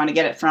you want to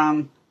get it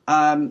from.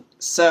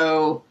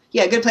 So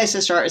yeah, a good place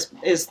to start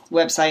is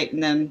website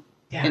and then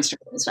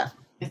Instagram and stuff.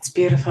 It's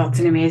beautiful. It's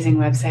an amazing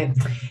website.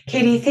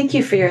 Katie, thank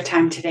you for your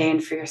time today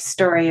and for your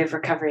story of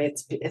recovery.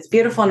 It's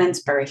beautiful and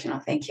inspirational.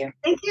 Thank you.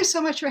 Thank you so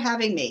much for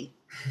having me.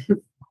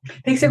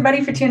 Thanks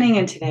everybody for tuning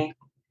in today.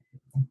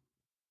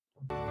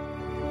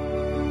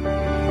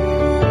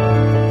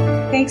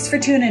 Thanks for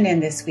tuning in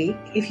this week.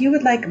 If you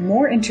would like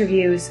more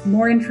interviews,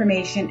 more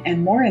information,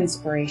 and more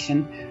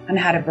inspiration on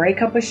how to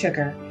break up with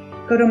sugar,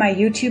 go to my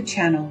YouTube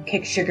channel,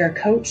 Kick Sugar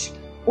Coach,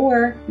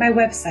 or my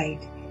website,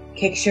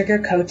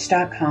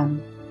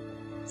 kicksugarcoach.com.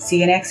 See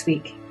you next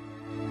week.